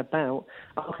arguing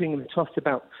the toss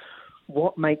about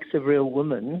what makes a real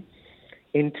woman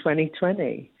in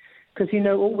 2020. Because,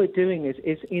 all we're doing is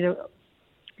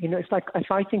it's like if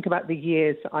I think about the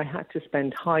years I had to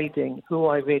spend hiding who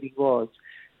I really was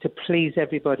to please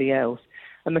everybody else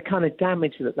and the kind of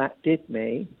damage that did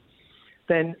me,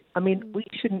 then, we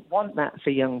shouldn't want that for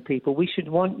young people. We should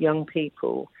want young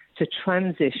people to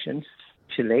transition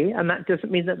socially, and that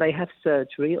doesn't mean that they have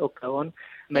surgery or go on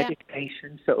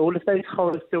medication. So all of those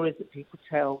horror stories that people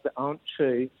tell that aren't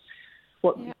true,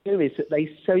 what they do is that they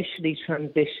socially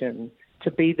transition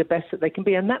to be the best that they can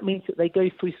be, and that means that they go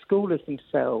through school as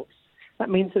themselves. That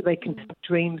means that they can have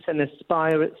dreams and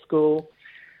aspire at school.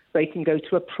 They can go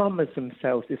to a prom as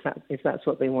themselves if that's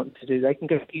what they want to do. They can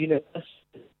go to university.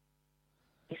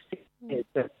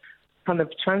 The kind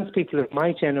of trans people of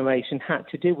my generation had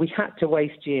to do. We had to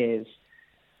waste years,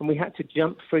 and we had to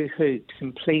jump through hoops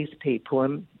and please people.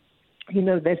 And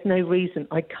there's no reason.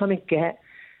 I kind of get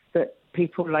that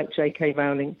people like J.K.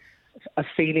 Rowling are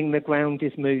feeling the ground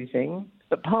is moving,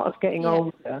 but part of getting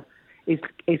older is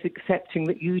accepting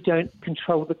that you don't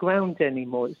control the ground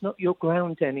anymore. It's not your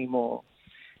ground anymore.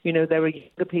 There are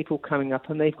younger people coming up,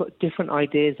 and they've got different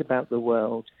ideas about the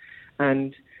world.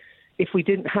 And if we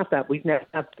didn't have that, we'd never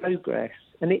have progress.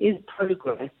 And it is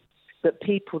progress that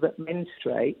people that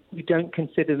menstruate, who don't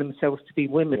consider themselves to be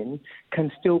women,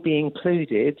 can still be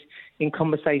included in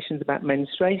conversations about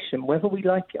menstruation, whether we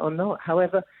like it or not.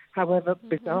 However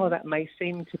bizarre that may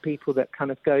seem to people that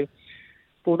kind of go,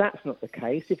 well, that's not the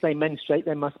case. If they menstruate,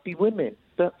 they must be women.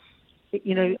 But, this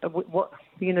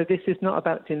is not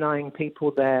about denying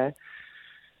people their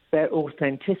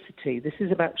authenticity. This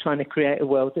is about trying to create a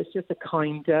world that's just a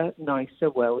kinder, nicer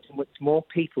world in which more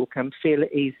people can feel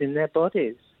at ease in their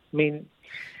bodies.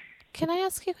 Can I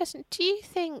ask you a question? Do you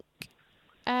think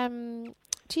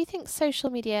social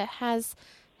media has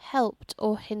helped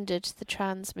or hindered the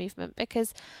trans movement?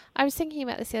 Because I was thinking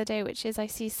about this the other day, which is I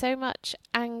see so much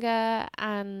anger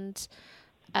and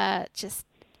just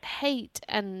hate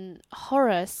and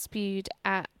horror spewed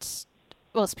at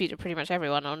pretty much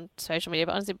everyone on social media,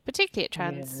 but honestly, particularly at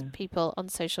trans people on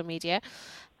social media.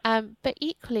 But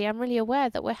equally, I'm really aware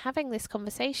that we're having this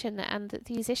conversation and that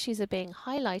these issues are being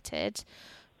highlighted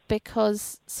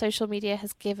because social media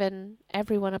has given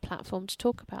everyone a platform to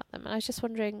talk about them. And I was just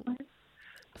wondering,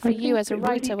 for you as a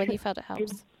writer, whether you felt it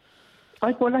helps.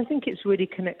 I think it's really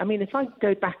connected. If I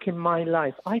go back in my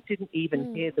life, I didn't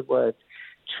even hear the word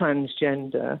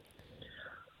transgender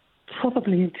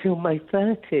probably until my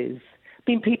 30s.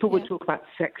 People would talk about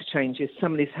sex changes.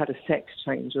 Somebody's had a sex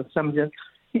change or somebody...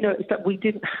 it's that we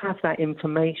didn't have that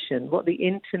information. What the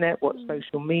internet, what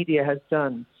social media has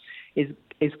done is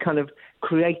kind of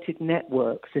created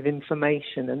networks of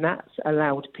information, and that's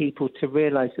allowed people to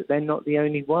realise that they're not the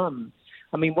only one.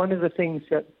 One of the things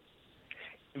that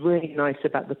is really nice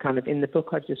about the kind of, in the book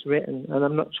I've just written, and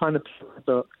I'm not trying to plug the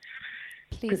book,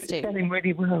 please do. It's selling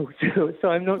really well, so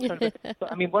I'm not trying to.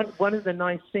 But one of the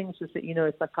nice things was that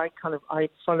it's like I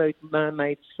followed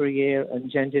Mermaids for a year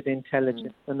and Gendered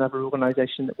Intelligence, another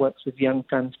organisation that works with young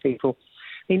trans people,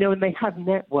 and they have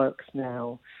networks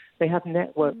now. They have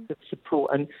networks of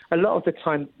support, and a lot of the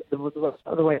time the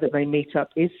way that they meet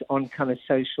up is on kind of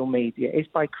social media, is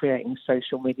by creating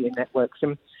social media networks.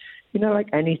 And like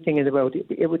anything in the world,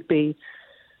 it would be.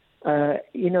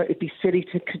 It'd be silly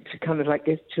to kind of like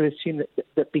to assume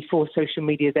that before social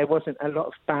media there wasn't a lot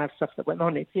of bad stuff that went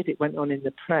on. It did. It went on in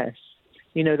the press.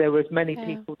 There was many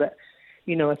people that,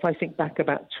 if I think back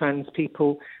about trans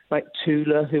people like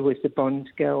Tula, who was the Bond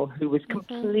girl, who was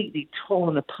completely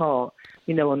torn apart,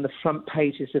 on the front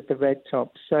pages of the Red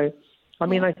Top. So,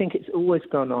 I think it's always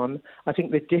gone on. I think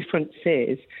the difference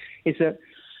is that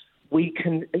we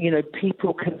can,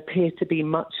 people can appear to be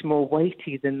much more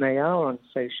weighty than they are on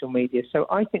social media. So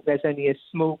I think there's only a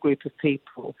small group of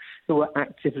people who are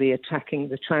actively attacking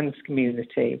the trans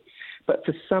community. But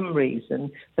for some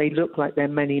reason, they look like there are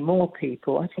many more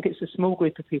people. I think it's a small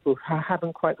group of people who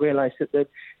haven't quite realised that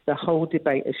the whole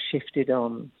debate has shifted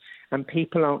on, and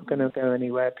people aren't going to go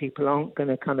anywhere. People aren't going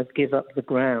to kind of give up the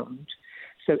ground.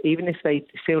 So even if they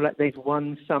feel like they've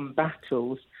won some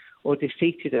battles, or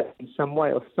defeated us in some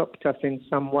way, or stopped us in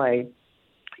some way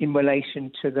in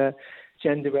relation to the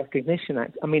Gender Recognition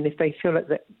Act. If they feel like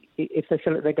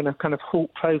they're going to kind of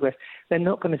halt progress, they're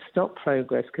not going to stop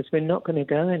progress because we're not going to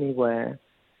go anywhere.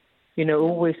 You know,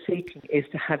 all we're seeking is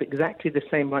to have exactly the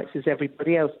same rights as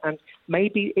everybody else. And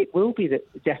maybe it will be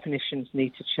that definitions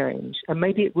need to change. And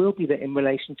maybe it will be that in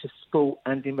relation to sport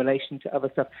and in relation to other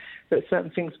stuff, that certain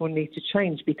things will need to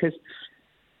change because,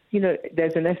 you know,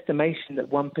 there's an estimation that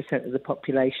 1% of the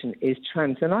population is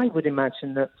trans. And I would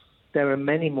imagine that there are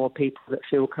many more people that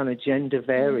feel kind of gender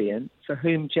variant for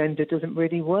whom gender doesn't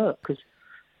really work because,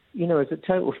 you know, as a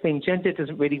total thing, gender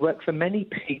doesn't really work for many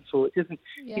people. It doesn't,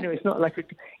 you know, it's not like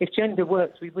if gender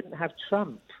works, we wouldn't have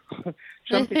Trump.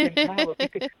 Trump is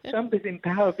in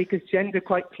power because gender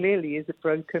quite clearly is a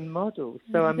broken model.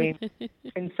 So, I mean,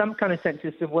 in some kind of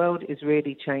senses, the world is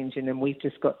really changing and we've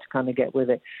just got to kind of get with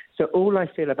it. So all I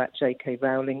feel about J.K.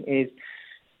 Rowling is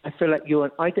I feel like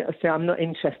I'm not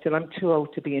interested. I'm too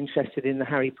old to be interested in the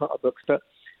Harry Potter books, but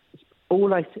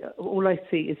all I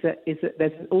see is that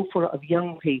there's an awful lot of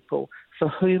young people for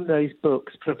whom those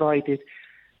books provided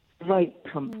great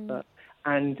comfort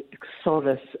and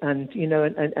solace and, you know,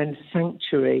 and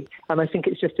sanctuary. And I think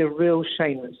it's just a real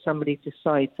shame that somebody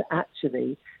decides that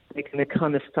actually they're going to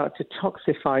kind of start to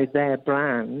toxify their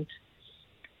brand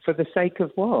for the sake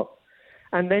of what?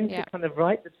 And then to kind of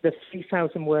write the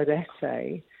 3,000-word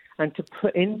essay and to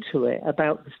put into it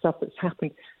about the stuff that's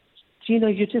happened. You know,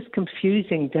 you're just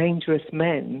confusing dangerous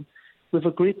men with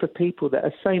a group of people that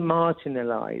are so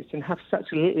marginalised and have such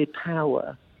little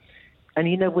power. And,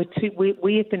 you know,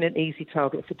 we have been an easy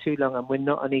target for too long, and we're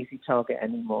not an easy target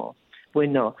anymore. We're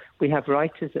not. We have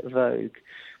writers at Vogue.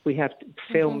 We have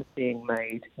films being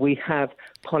made. We have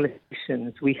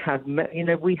politicians. We have, you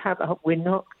know, we're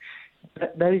not.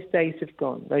 Those days have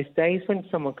gone. Those days when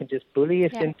someone can just bully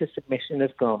us into submission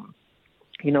have gone.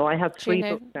 You know, I have 3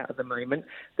 books out at the moment.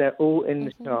 They're all in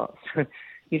the charts.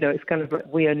 You know, it's kind of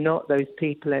like we are not those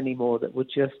people anymore that would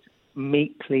just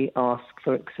meekly ask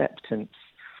for acceptance.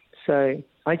 So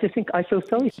I just think I feel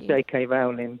sorry for J.K.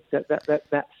 Rowling.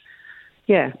 That's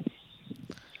yeah.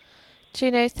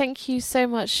 Juno, thank you so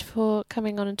much for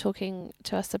coming on and talking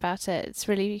to us about it. It's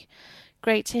really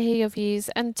great to hear your views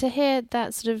and to hear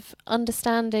that sort of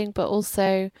understanding, but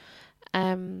also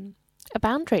a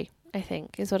boundary, I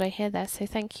think, is what I hear there. So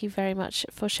thank you very much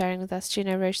for sharing with us.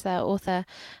 Juno Roche there, author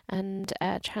and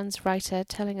trans writer,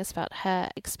 telling us about her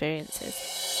experiences.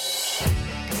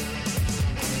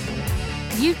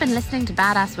 You've been listening to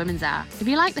Badass Women's Hour. If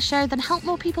you like the show, then help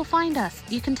more people find us.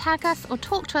 You can tag us or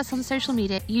talk to us on social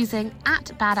media using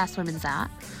 @Badass Women's Hour.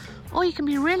 Or you can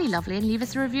be really lovely and leave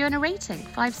us a review and a rating.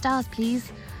 5 stars,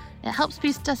 please. It helps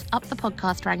boost us up the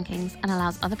podcast rankings and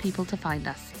allows other people to find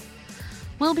us.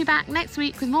 We'll be back next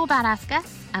week with more badass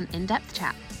guests and in-depth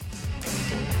chat.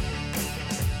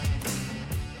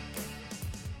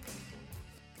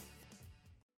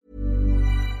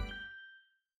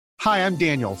 Hi, I'm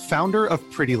Daniel, founder of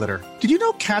Pretty Litter. Did you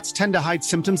know cats tend to hide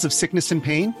symptoms of sickness and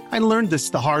pain? I learned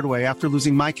this the hard way after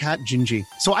losing my cat, Gingy.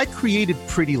 So I created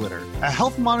Pretty Litter, a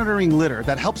health monitoring litter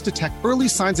that helps detect early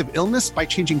signs of illness by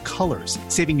changing colors,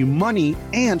 saving you money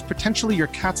and potentially your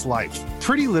cat's life.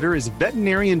 Pretty Litter is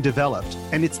veterinarian developed,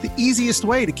 and it's the easiest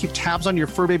way to keep tabs on your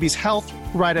fur baby's health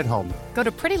right at home. Go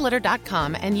to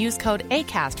prettylitter.com and use code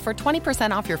ACAST for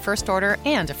 20% off your first order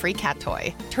and a free cat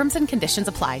toy. Terms and conditions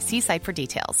apply. See site for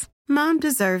details. Mom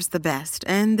deserves the best,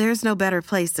 and there's no better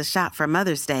place to shop for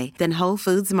Mother's Day than Whole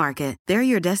Foods Market. They're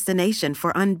your destination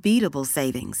for unbeatable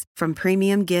savings, from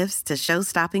premium gifts to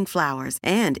show-stopping flowers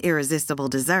and irresistible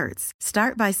desserts.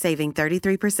 Start by saving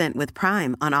 33% with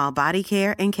Prime on all body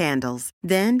care and candles.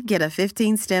 Then get a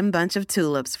 15-stem bunch of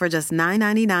tulips for just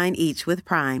 $9.99 each with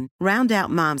Prime. Round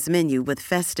out Mom's menu with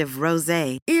festive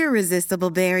rosé, irresistible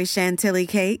berry chantilly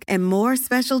cake, and more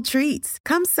special treats.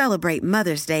 Come celebrate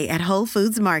Mother's Day at Whole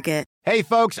Foods Market. Hey,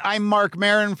 folks, I'm Mark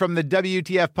Maron from the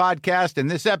WTF Podcast, and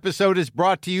this episode is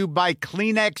brought to you by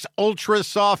Kleenex Ultra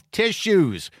Soft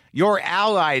Tissues, your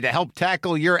ally to help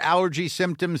tackle your allergy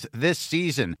symptoms this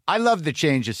season. I love the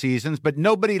change of seasons, but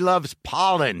nobody loves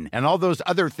pollen and all those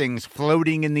other things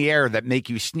floating in the air that make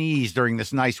you sneeze during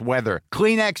this nice weather.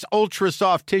 Kleenex Ultra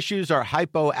Soft Tissues are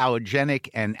hypoallergenic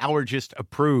and allergist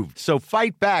approved, so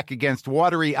fight back against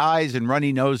watery eyes and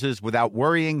runny noses without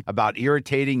worrying about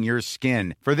irritating your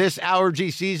skin. For this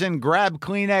allergy season, grab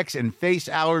Kleenex and face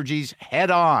allergies head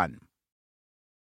on.